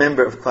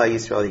member of Klal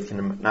Yisrael he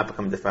cannot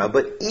become defiled,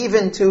 but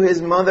even to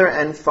his mother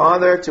and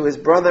father, to his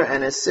brother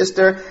and his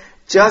sister,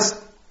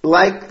 just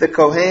like the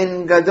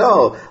Kohen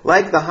Gadol,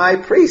 like the high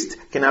priest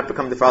cannot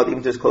become defiled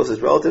even to his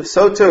closest relatives,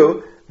 so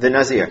too the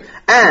Nazir.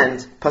 And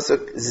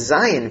Pasuk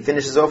Zayin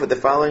finishes off with the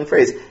following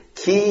phrase: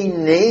 Ki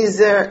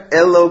nezer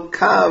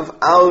Elokav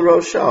al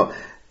Rosho.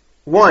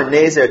 1,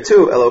 nezer;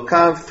 2,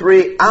 Elokav;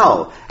 3,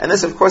 al. And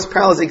this, of course,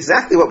 parallels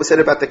exactly what was said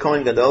about the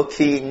Kohen Gadol.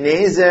 Ki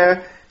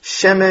nezer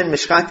shemen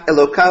mishchat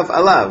Elokav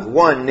alav.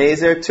 1,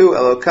 nezer; 2,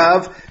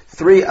 Elokav;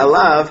 3,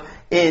 alav,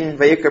 in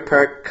Vayikra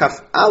Perek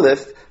Kaf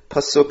Aleph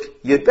Pasuk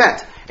Yud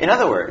Bet. In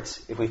other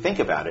words, if we think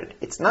about it,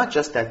 it's not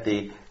just that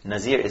the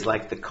Nazir is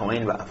like the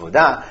Kohen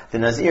Ba'avodah. The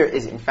Nazir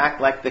is in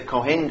fact like the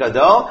Kohen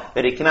Gadol,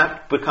 that he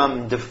cannot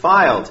become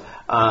defiled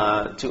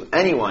to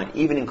anyone,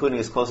 even including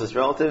his closest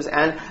relatives.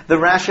 And the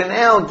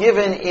rationale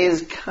given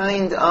is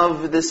kind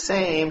of the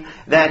same,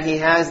 that he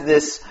has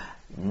this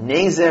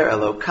Nezer,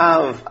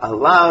 Elokav,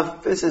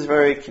 Alav. This is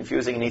very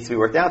confusing and needs to be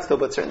worked out still,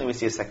 but certainly we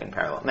see a second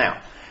parallel.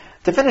 Now,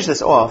 to finish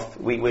this off,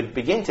 we would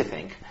begin to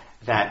think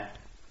that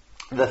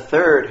the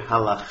third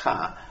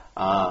halacha,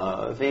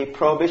 the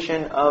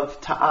prohibition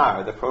of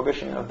ta'ar, the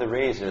prohibition of the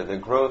razor, the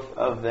growth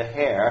of the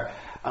hair,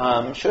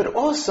 should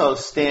also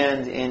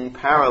stand in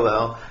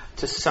parallel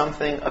to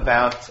something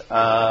about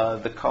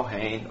the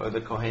Kohen or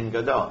the Kohen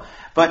Gadol.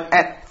 But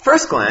at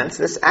first glance,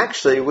 this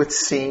actually would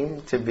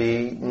seem to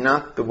be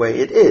not the way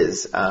it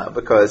is,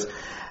 because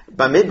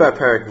Bamidbar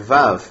Perek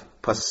Vav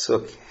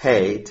Pasuk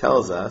Hey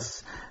tells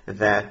us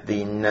that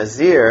the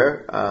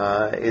Nazir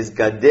is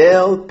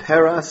Gadel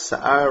Pera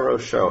Sa'ar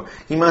Rosho.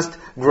 He must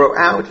grow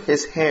out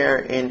his hair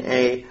in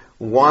a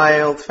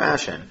wild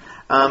fashion.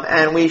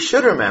 And we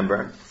should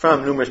remember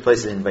from numerous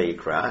places in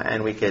Vayikra,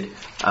 and we could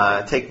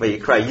take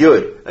Vayikra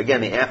Yud,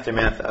 again the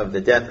aftermath of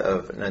the death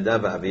of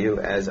Nadav Avihu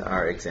as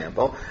our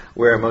example,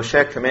 where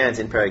Moshe commands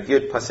in Perek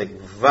Yud Pasuk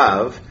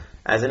Vav,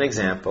 as an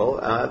example,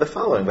 the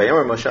following: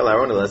 Vayomer Moshe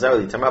Aaron Elazar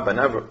L'Itamar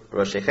Banav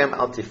Roshechem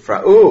Al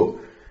Tifra'u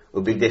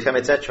Ubigdechem,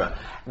 etc.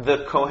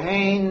 The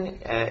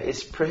Kohen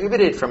is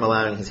prohibited from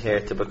allowing his hair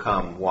to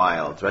become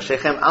wild.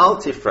 Roshechem Al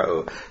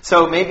Tifra'u.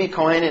 So maybe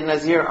Kohen and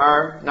Nazir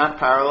are not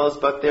parallels,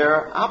 but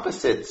they're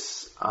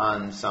opposites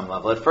on some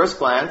level. At first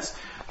glance,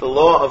 the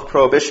law of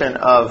prohibition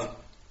of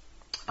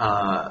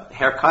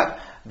haircut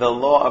the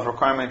law of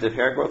requirement of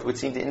hair growth would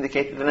seem to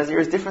indicate that the Nazir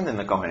is different than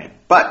the Kohanim.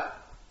 But,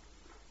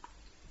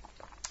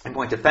 in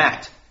point of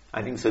fact,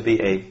 I think this would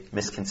be a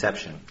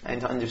misconception.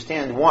 And to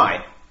understand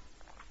why,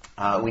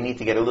 we need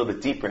to get a little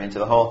bit deeper into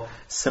the whole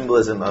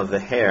symbolism of the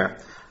hair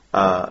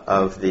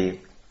of the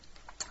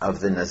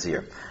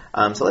Nazir.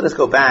 So let us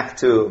go back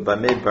to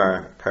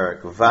Bamidbar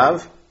Perek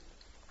Vav,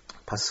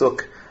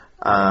 Pasuk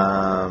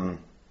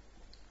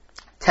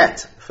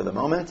Tet for the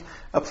moment,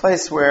 a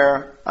place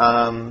where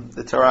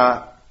the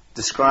Torah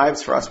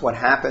describes for us what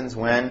happens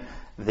when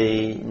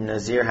the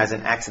Nazir has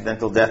an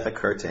accidental death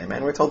occur to him.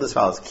 And we're told as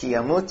follows: Ki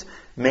yamut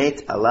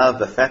meit alav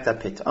befeta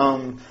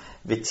pitom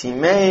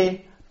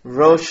v'timei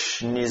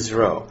rosh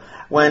nizro.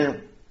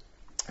 When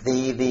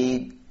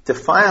the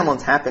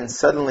defilement happens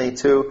suddenly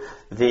to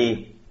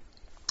the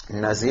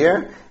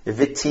Nazir,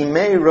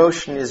 v'timei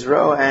rosh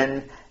nizro,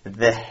 and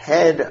the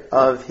head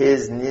of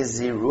his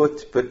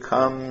nizirut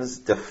becomes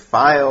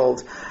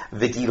defiled,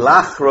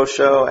 v'gilach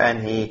rosho,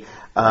 and he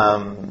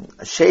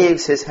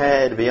shaves his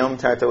head, v'yom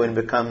tarto, and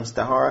becomes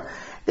tahara.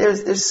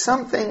 There's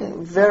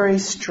something very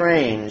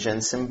strange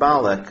and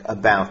symbolic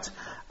about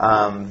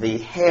the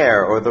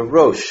hair or the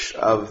rosh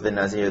of the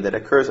Nazir that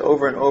occurs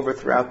over and over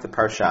throughout the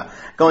parsha.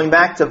 Going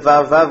back to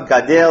Vav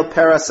Gadel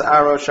Peras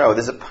Arosho,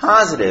 there's a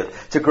positive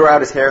to grow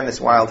out his hair in this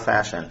wild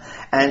fashion.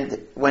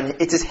 And when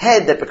it's his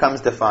head that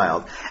becomes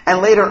defiled.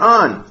 And later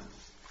on,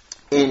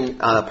 in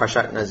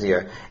Parshat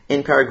Nazir,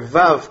 in Perek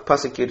Vav,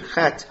 Pasuk Yud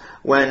Chet,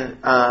 when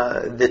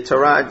the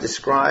Torah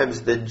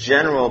describes the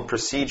general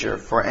procedure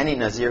for any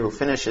Nazir who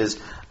finishes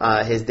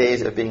his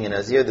days of being a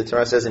Nazir, the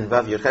Torah says in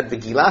Vav Yud Chet,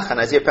 V'gilach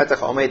ha-Nazir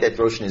petach omed et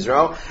rosh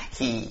nizro,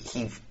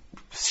 he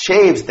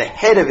shaves the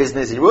head of his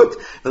Nizirut,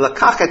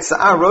 v'lakach et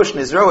sa'ar rosh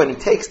nizro, and he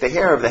takes the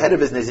hair of the head of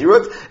his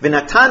Nizirut,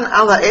 v'natan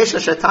al ha'esh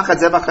asher tachat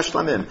zevach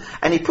hashlamim,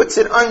 and he puts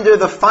it under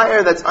the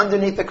fire that's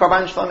underneath the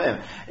korban shlamim.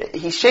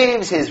 He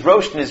shaves his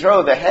rosh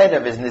nizro, the head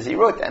of his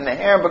Nizirut, and the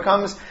hair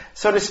becomes,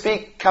 so to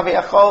speak,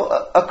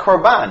 kaviyachol, a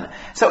korban.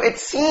 So it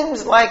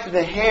seems like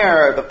the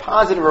hair, the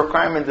positive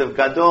requirement of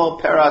gadol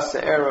peras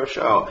se'er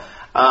rosho,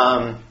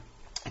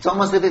 it's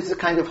almost as if it's a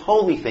kind of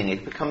holy thing.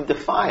 It's become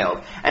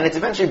defiled. And it's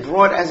eventually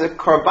brought as a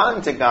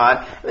korban to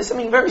God. There's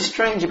something very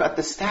strange about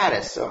the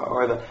status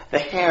or the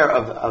hair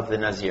of the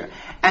Nazir.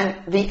 And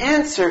the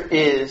answer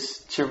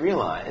is to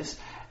realize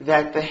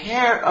that the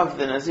hair of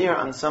the Nazir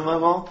on some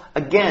level,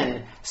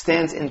 again,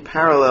 stands in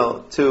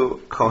parallel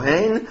to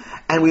Kohen,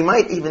 and we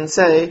might even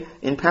say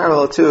in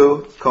parallel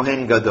to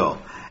Kohen Gadol.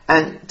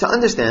 And to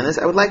understand this,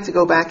 I would like to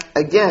go back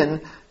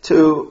again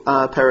to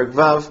Perek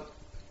Vav,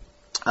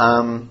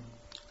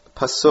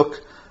 Pasuk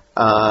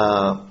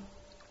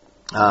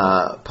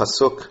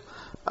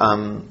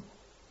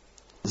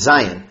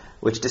Zion,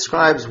 which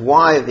describes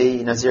why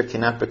the Nazir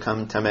cannot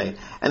become Tameh.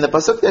 And the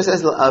Pasuk there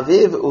says,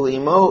 L'aviv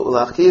u'imo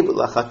u'lachib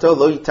u'lachato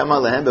lo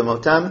yitama lehem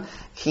b'motam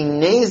ki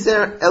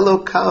nezer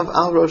elokav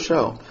al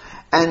rosho.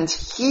 And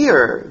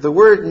here, the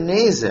word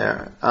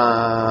nezer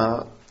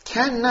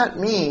cannot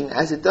mean,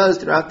 as it does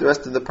throughout the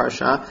rest of the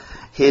Parsha,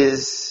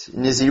 his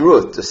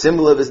nizirut, the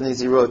symbol of his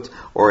nizirut,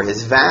 or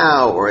his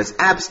vow, or his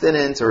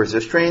abstinence, or his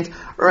restraint,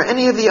 or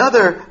any of the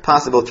other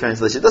possible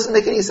translations. It doesn't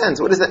make any sense.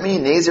 What does that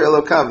mean? Nezer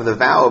elokav, the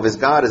vow of his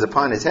God is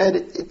upon his head.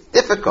 It's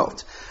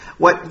difficult.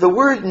 What the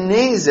word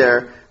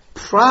nezer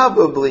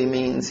probably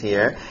means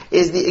here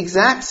is the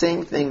exact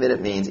same thing that it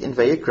means in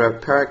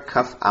Vayikra Perek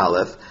Kaf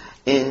Aleph,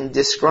 in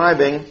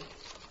describing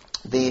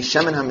the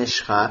Shemen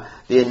HaMishcha,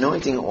 the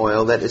anointing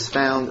oil that is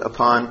found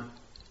upon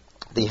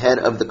the head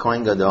of the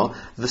Kohen Gadol,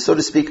 the, so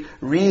to speak,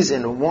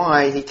 reason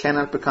why he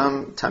cannot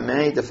become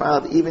tamei,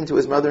 defiled, even to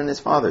his mother and his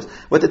fathers.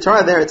 What the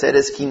Torah there it said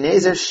is, Ki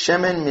nezer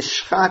shemen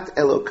mishchat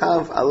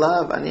elokav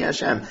alav ani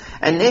Hashem.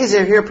 And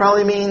nezer here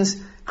probably means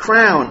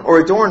crown or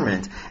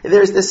adornment.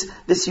 There's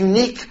this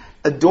unique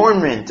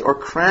adornment or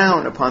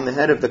crown upon the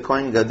head of the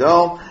Kohen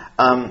Gadol,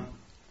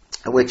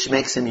 which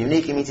makes him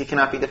unique. It means he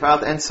cannot be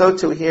defiled. And so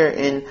too here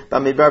in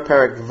Bamidbar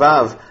Perek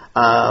Vav,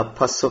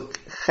 Pasuk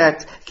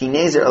Chet, Ki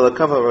nezer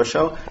elokav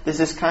rosho, there's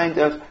this kind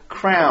of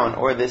crown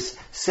or this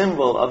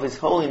symbol of his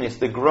holiness,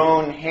 the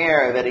grown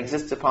hair that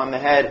exists upon the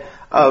head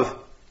of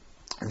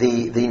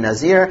the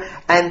Nazir,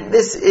 and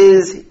this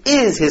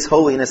is his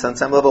holiness on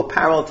some level,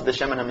 parallel to the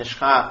Shemen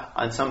HaMishcha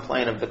on some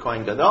plane of the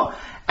Kohen Gadol,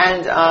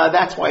 and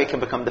that's why it can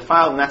become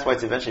defiled, and that's why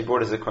it's eventually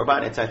brought as a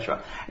korban,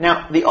 etc.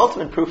 Now, the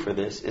ultimate proof for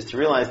this is to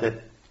realize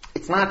that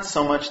it's not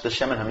so much the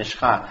Shemen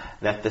HaMishcha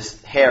that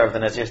this hair of the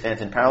Nazir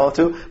stands in parallel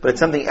to, but it's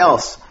something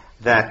else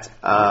that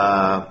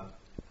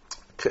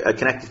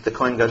connected to the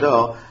Kohen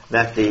Gadol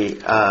that the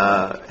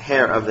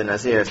hair of the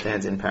Nazir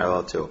stands in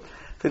parallel to.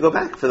 If we go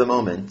back for the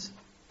moment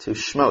to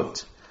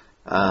Shmot,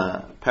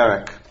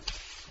 Perek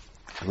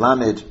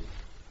Lamed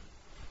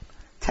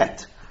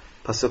Tet,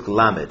 Pasuk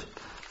Lamed,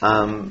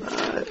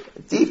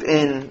 deep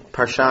in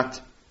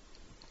Parshat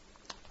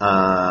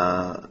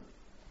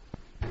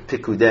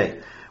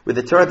Pikudei, where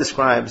the Torah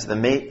describes the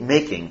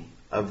making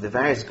of the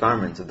various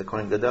garments of the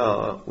Kohen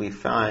Gadol, we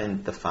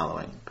find the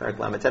following. Perek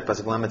Lamed,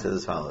 Pasuk Lamed says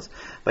as follows: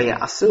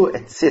 Vaya'asu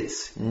et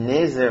tzitz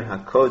nezer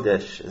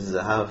hakodesh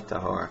zahav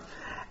tahor.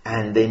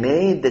 And they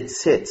made the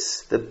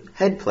tzitz, the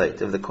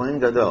headplate of the Kohen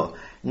Gadol,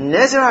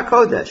 Nezer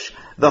HaKodesh,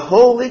 the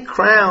holy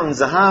crown,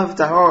 Zahav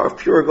Tahor of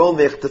pure gold,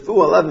 Ve'echtafu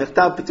alav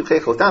Michtav Pituchei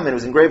Chotam, and it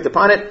was engraved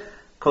upon it,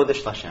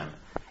 Kodesh Lashem.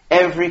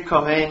 Every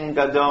Kohen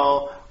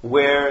Gadol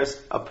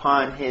wears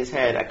upon his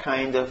head a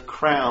kind of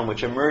crown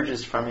which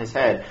emerges from his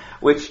head,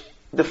 which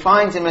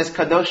defines him as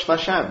Kadosh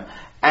Lashem.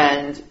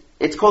 And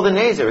it's called a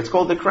Nazir, it's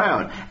called the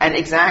crown. And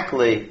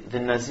exactly, the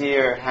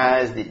Nazir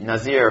has the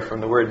Nazir from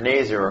the word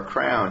Nazir or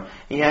crown.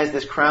 He has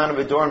this crown of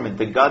adornment,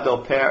 the Gadol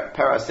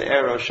Para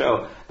Se'er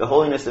Rosho, the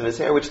holiness of his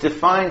hair, which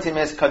defines him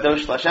as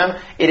Kadosh Lashem.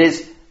 It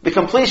is the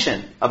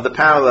completion of the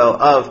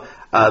parallel of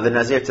the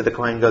Nazir to the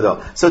Kohen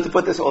Gadol. So to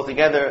put this all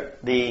together,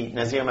 the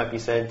Nazir might be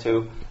said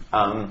to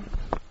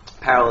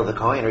parallel the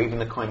Kohen or even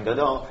the Kohen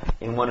Gadol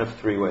in one of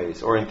three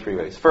ways, or in three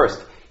ways.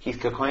 First, he's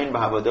Kohen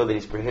B'Havodah, that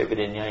he's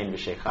prohibited in Yain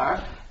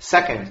V'Shechar.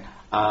 Second,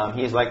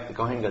 he is like the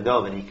Kohen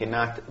Gadol, that he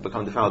cannot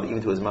become defiled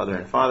even to his mother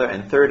and father.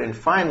 And third and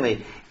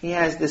finally, he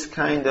has this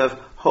kind of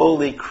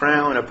holy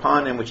crown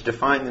upon him which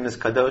defines him as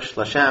Kadosh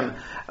Lashem,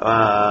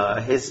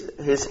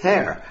 his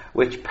hair,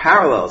 which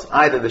parallels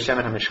either the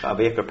Shemen HaMishcha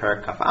B'Yeker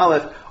Perek Kaf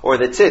Aleph or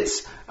the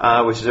Tzitz,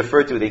 which is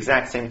referred to with the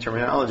exact same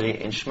terminology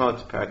in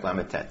Shmot Perek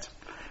Lamed Tet.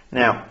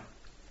 Now,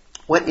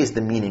 what is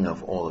the meaning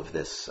of all of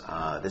this?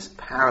 This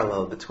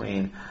parallel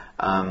between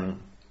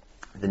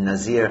the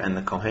Nazir and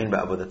the Kohen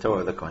Ba'avodato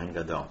or the Kohen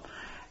Gadol.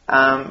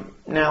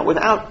 Now,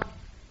 without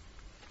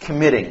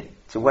committing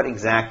to what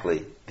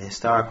exactly the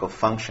historical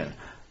function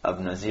of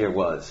Nazir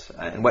was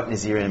and what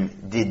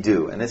Nazirim did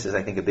do, and this is,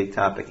 I think, a big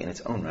topic in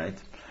its own right,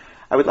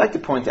 I would like to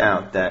point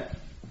out that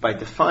by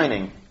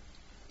defining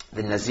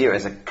the Nazir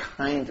as a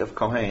kind of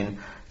Kohen,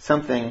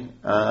 something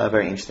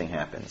very interesting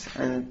happens.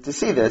 And to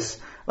see this,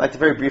 I'd like to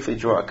very briefly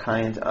draw a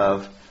kind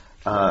of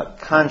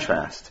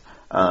contrast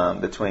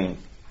between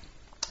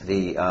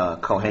the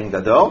Kohen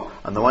Gadol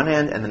on the one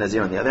hand and the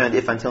Nazir on the other hand,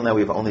 if until now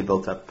we've only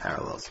built up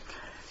parallels.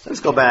 Let's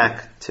go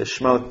back to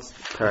Shmot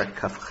Perek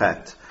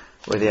Kafchet,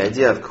 where the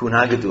idea of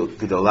Kuna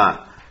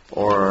Gedolah,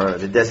 or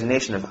the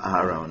designation of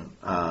Aaron,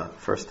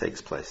 first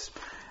takes place.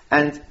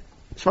 And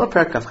Shmot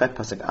Perek Kafchet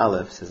Pasuk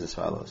Aleph says as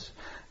follows: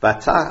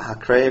 V'ata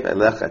hakrev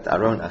elech et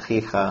Aaron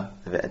achicha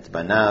ve'et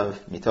banav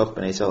mitoch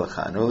bnei Yisrael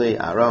lechanu li,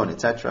 Aaron,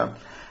 etc.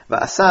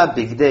 V'asa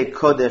bigdei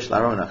kodesh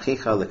l'Aaron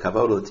achicha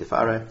lekavod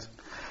u'tifaret.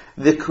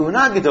 The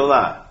Kuna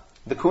Gedolah,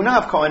 the Kuna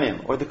of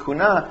Kohanim, or the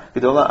Kuna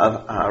Gedolah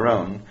of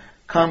Aaron,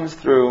 comes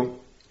through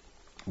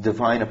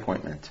divine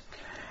appointment.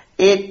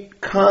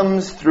 It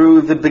comes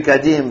through the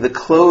begadim, the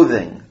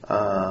clothing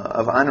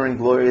of honor and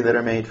glory that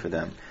are made for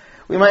them.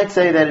 We might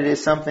say that it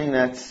is something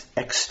that's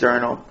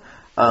external.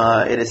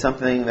 It is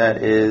something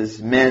that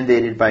is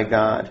mandated by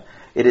God.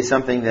 It is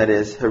something that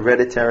is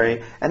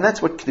hereditary. And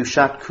that's what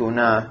Kedushat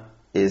Kuna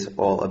is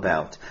all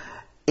about.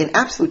 In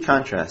absolute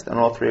contrast, on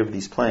all three of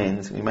these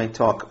planes, we might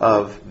talk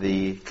of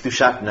the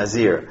Kedushat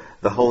Nazir,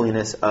 the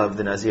holiness of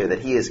the Nazir, that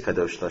he is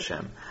Kadosh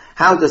Lashem.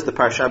 How does the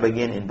parsha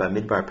begin in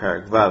Bamidbar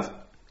Perek Vav,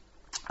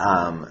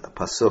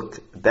 Pasuk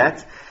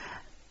Bet?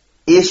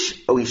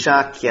 Ish o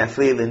isha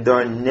kiafli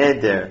lindor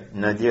neder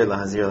nadir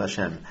lahazir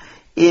Lashem.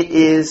 It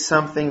is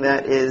something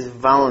that is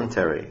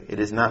voluntary. It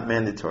is not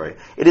mandatory.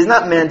 It is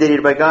not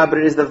mandated by God, but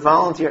it is the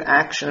volunteer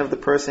action of the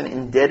person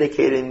in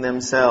dedicating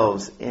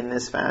themselves in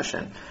this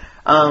fashion.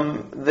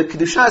 The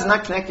Kedusha is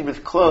not connected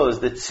with clothes.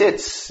 The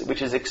tzitz,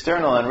 which is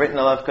external and written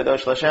aloft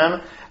Kadosh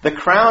Lashem, the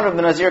crown of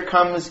the Nazir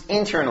comes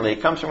internally.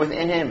 It comes from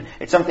within him.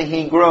 It's something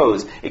he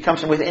grows. It comes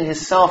from within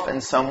himself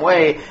in some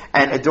way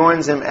and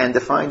adorns him and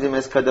defines him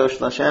as Kadosh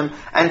Lashem.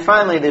 And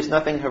finally, there's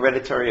nothing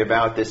hereditary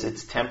about this.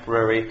 It's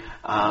temporary.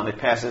 It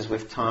passes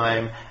with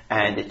time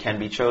and it can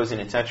be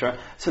chosen, etc.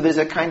 So there's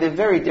a kind of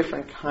very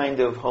different kind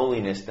of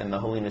holiness than the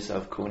holiness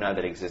of Kuna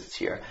that exists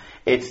here.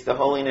 It's the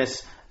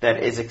holiness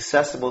that is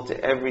accessible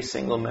to every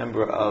single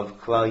member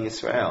of Klal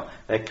Yisrael,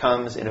 that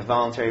comes in a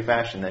voluntary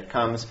fashion, that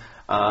comes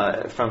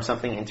from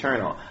something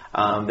internal,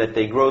 that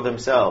they grow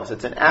themselves.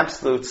 It's an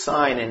absolute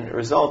sign and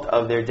result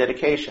of their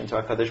dedication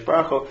to HaKadosh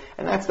Baruch Hu,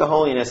 and that's the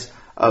holiness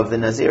of the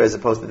Nazir as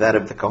opposed to that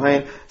of the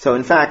Kohen. So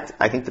in fact,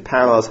 I think the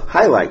parallels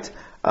highlight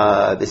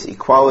this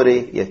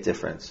equality yet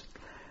difference.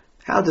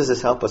 How does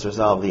this help us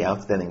resolve the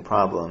outstanding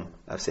problem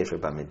of Sefer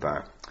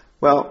Bamidbar?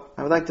 Well,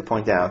 I would like to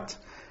point out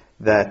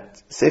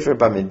that Sefer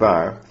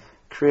Bamidbar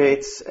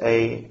creates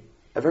a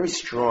very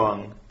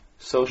strong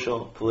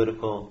social,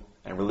 political,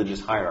 and religious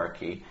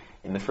hierarchy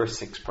in the first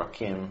 6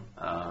 prakim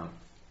of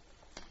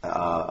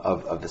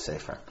the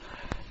Sefer.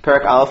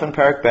 Perek Aleph and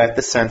Perek Bet,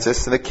 the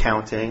census, the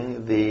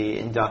counting, the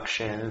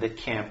induction, the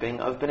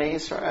camping of Bnei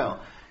Yisrael.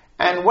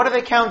 And what are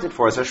they counted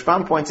for? As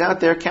Rashbam points out,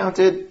 they're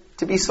counted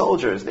to be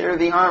soldiers. They're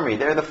the army.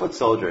 They're the foot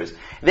soldiers.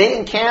 They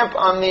encamp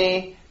on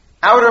the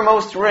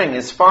outermost ring,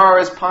 as far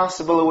as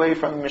possible away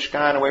from the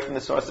Mishkan, away from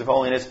the source of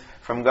holiness,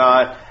 from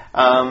God.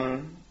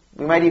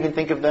 We might even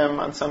think of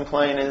them on some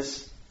plane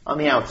as on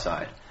the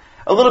outside.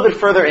 A little bit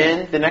further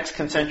in, the next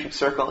concentric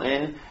circle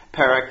in,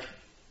 Perek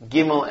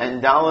Gimel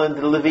and Daled,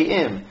 the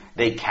Levi'im.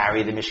 They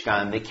carry the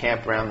Mishkan, they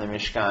camp around the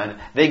Mishkan,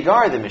 they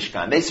guard the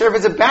Mishkan. They serve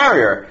as a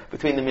barrier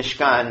between the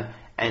Mishkan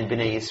and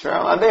Bnei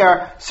Yisrael. They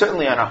are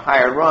certainly on a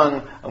higher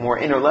rung, a more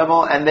inner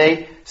level, and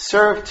they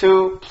serve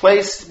to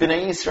place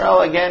Bnei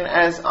Yisrael again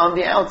as on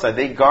the outside.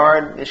 They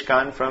guard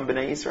Mishkan from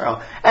Bnei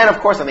Yisrael. And of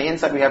course on the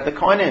inside we have the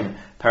Kohanim,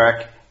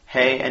 Parak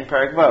Hey and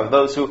Parak Vav,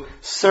 those who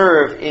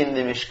serve in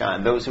the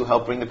Mishkan, those who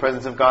help bring the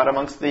presence of God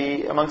amongst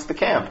the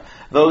camp,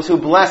 those who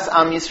bless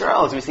Am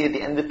Yisrael, as we see at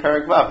the end of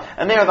Parak Vav.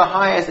 And they are the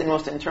highest and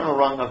most internal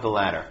rung of the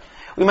ladder.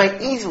 We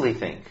might easily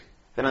think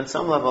that on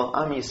some level,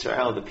 Am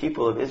Yisrael, the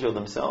people of Israel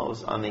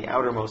themselves, on the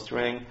outermost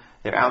ring,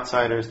 they're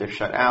outsiders, they're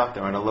shut out,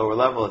 they're on a lower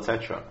level,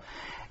 etc.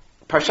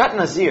 Parshat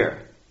Nazir,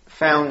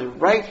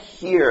 found right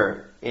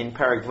here in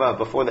Parak Vav,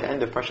 before the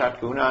end of Parshat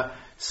Kehuna,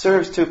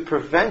 serves to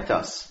prevent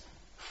us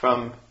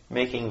from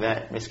making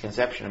that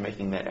misconception and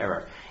making that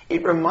error.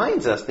 It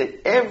reminds us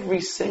that every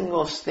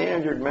single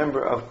standard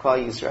member of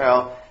Klal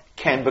Yisrael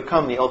can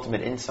become the ultimate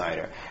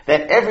insider.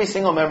 That every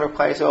single member of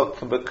Klal Yisrael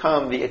can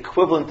become the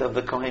equivalent of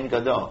the Kohen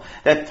Gadol.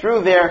 That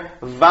through their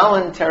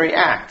voluntary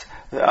act,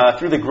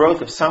 through the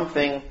growth of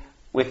something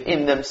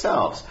within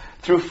themselves,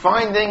 through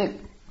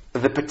finding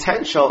the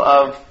potential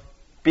of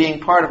being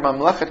part of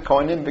Mamlechet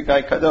Kohanim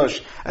B'Gai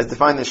Kadosh, as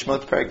defined in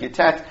Shemot Perek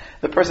Yutet,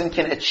 the person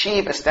can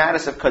achieve a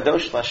status of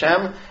Kadosh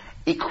L'Hashem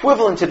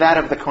equivalent to that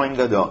of the Kohen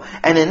Gadol.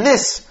 And in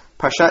this,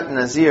 Parshat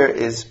Nazir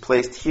is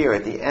placed here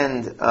at the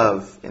end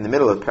in the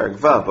middle of Parak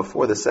Vav,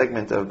 before the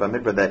segment of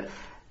Bamidbar that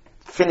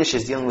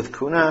finishes dealing with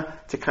Kuna,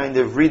 to kind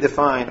of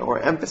redefine or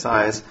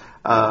emphasize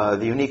the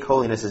unique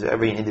holinesses of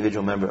every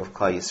individual member of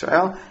Klal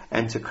Yisrael,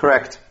 and to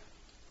correct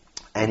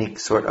any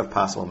sort of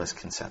possible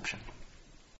misconception.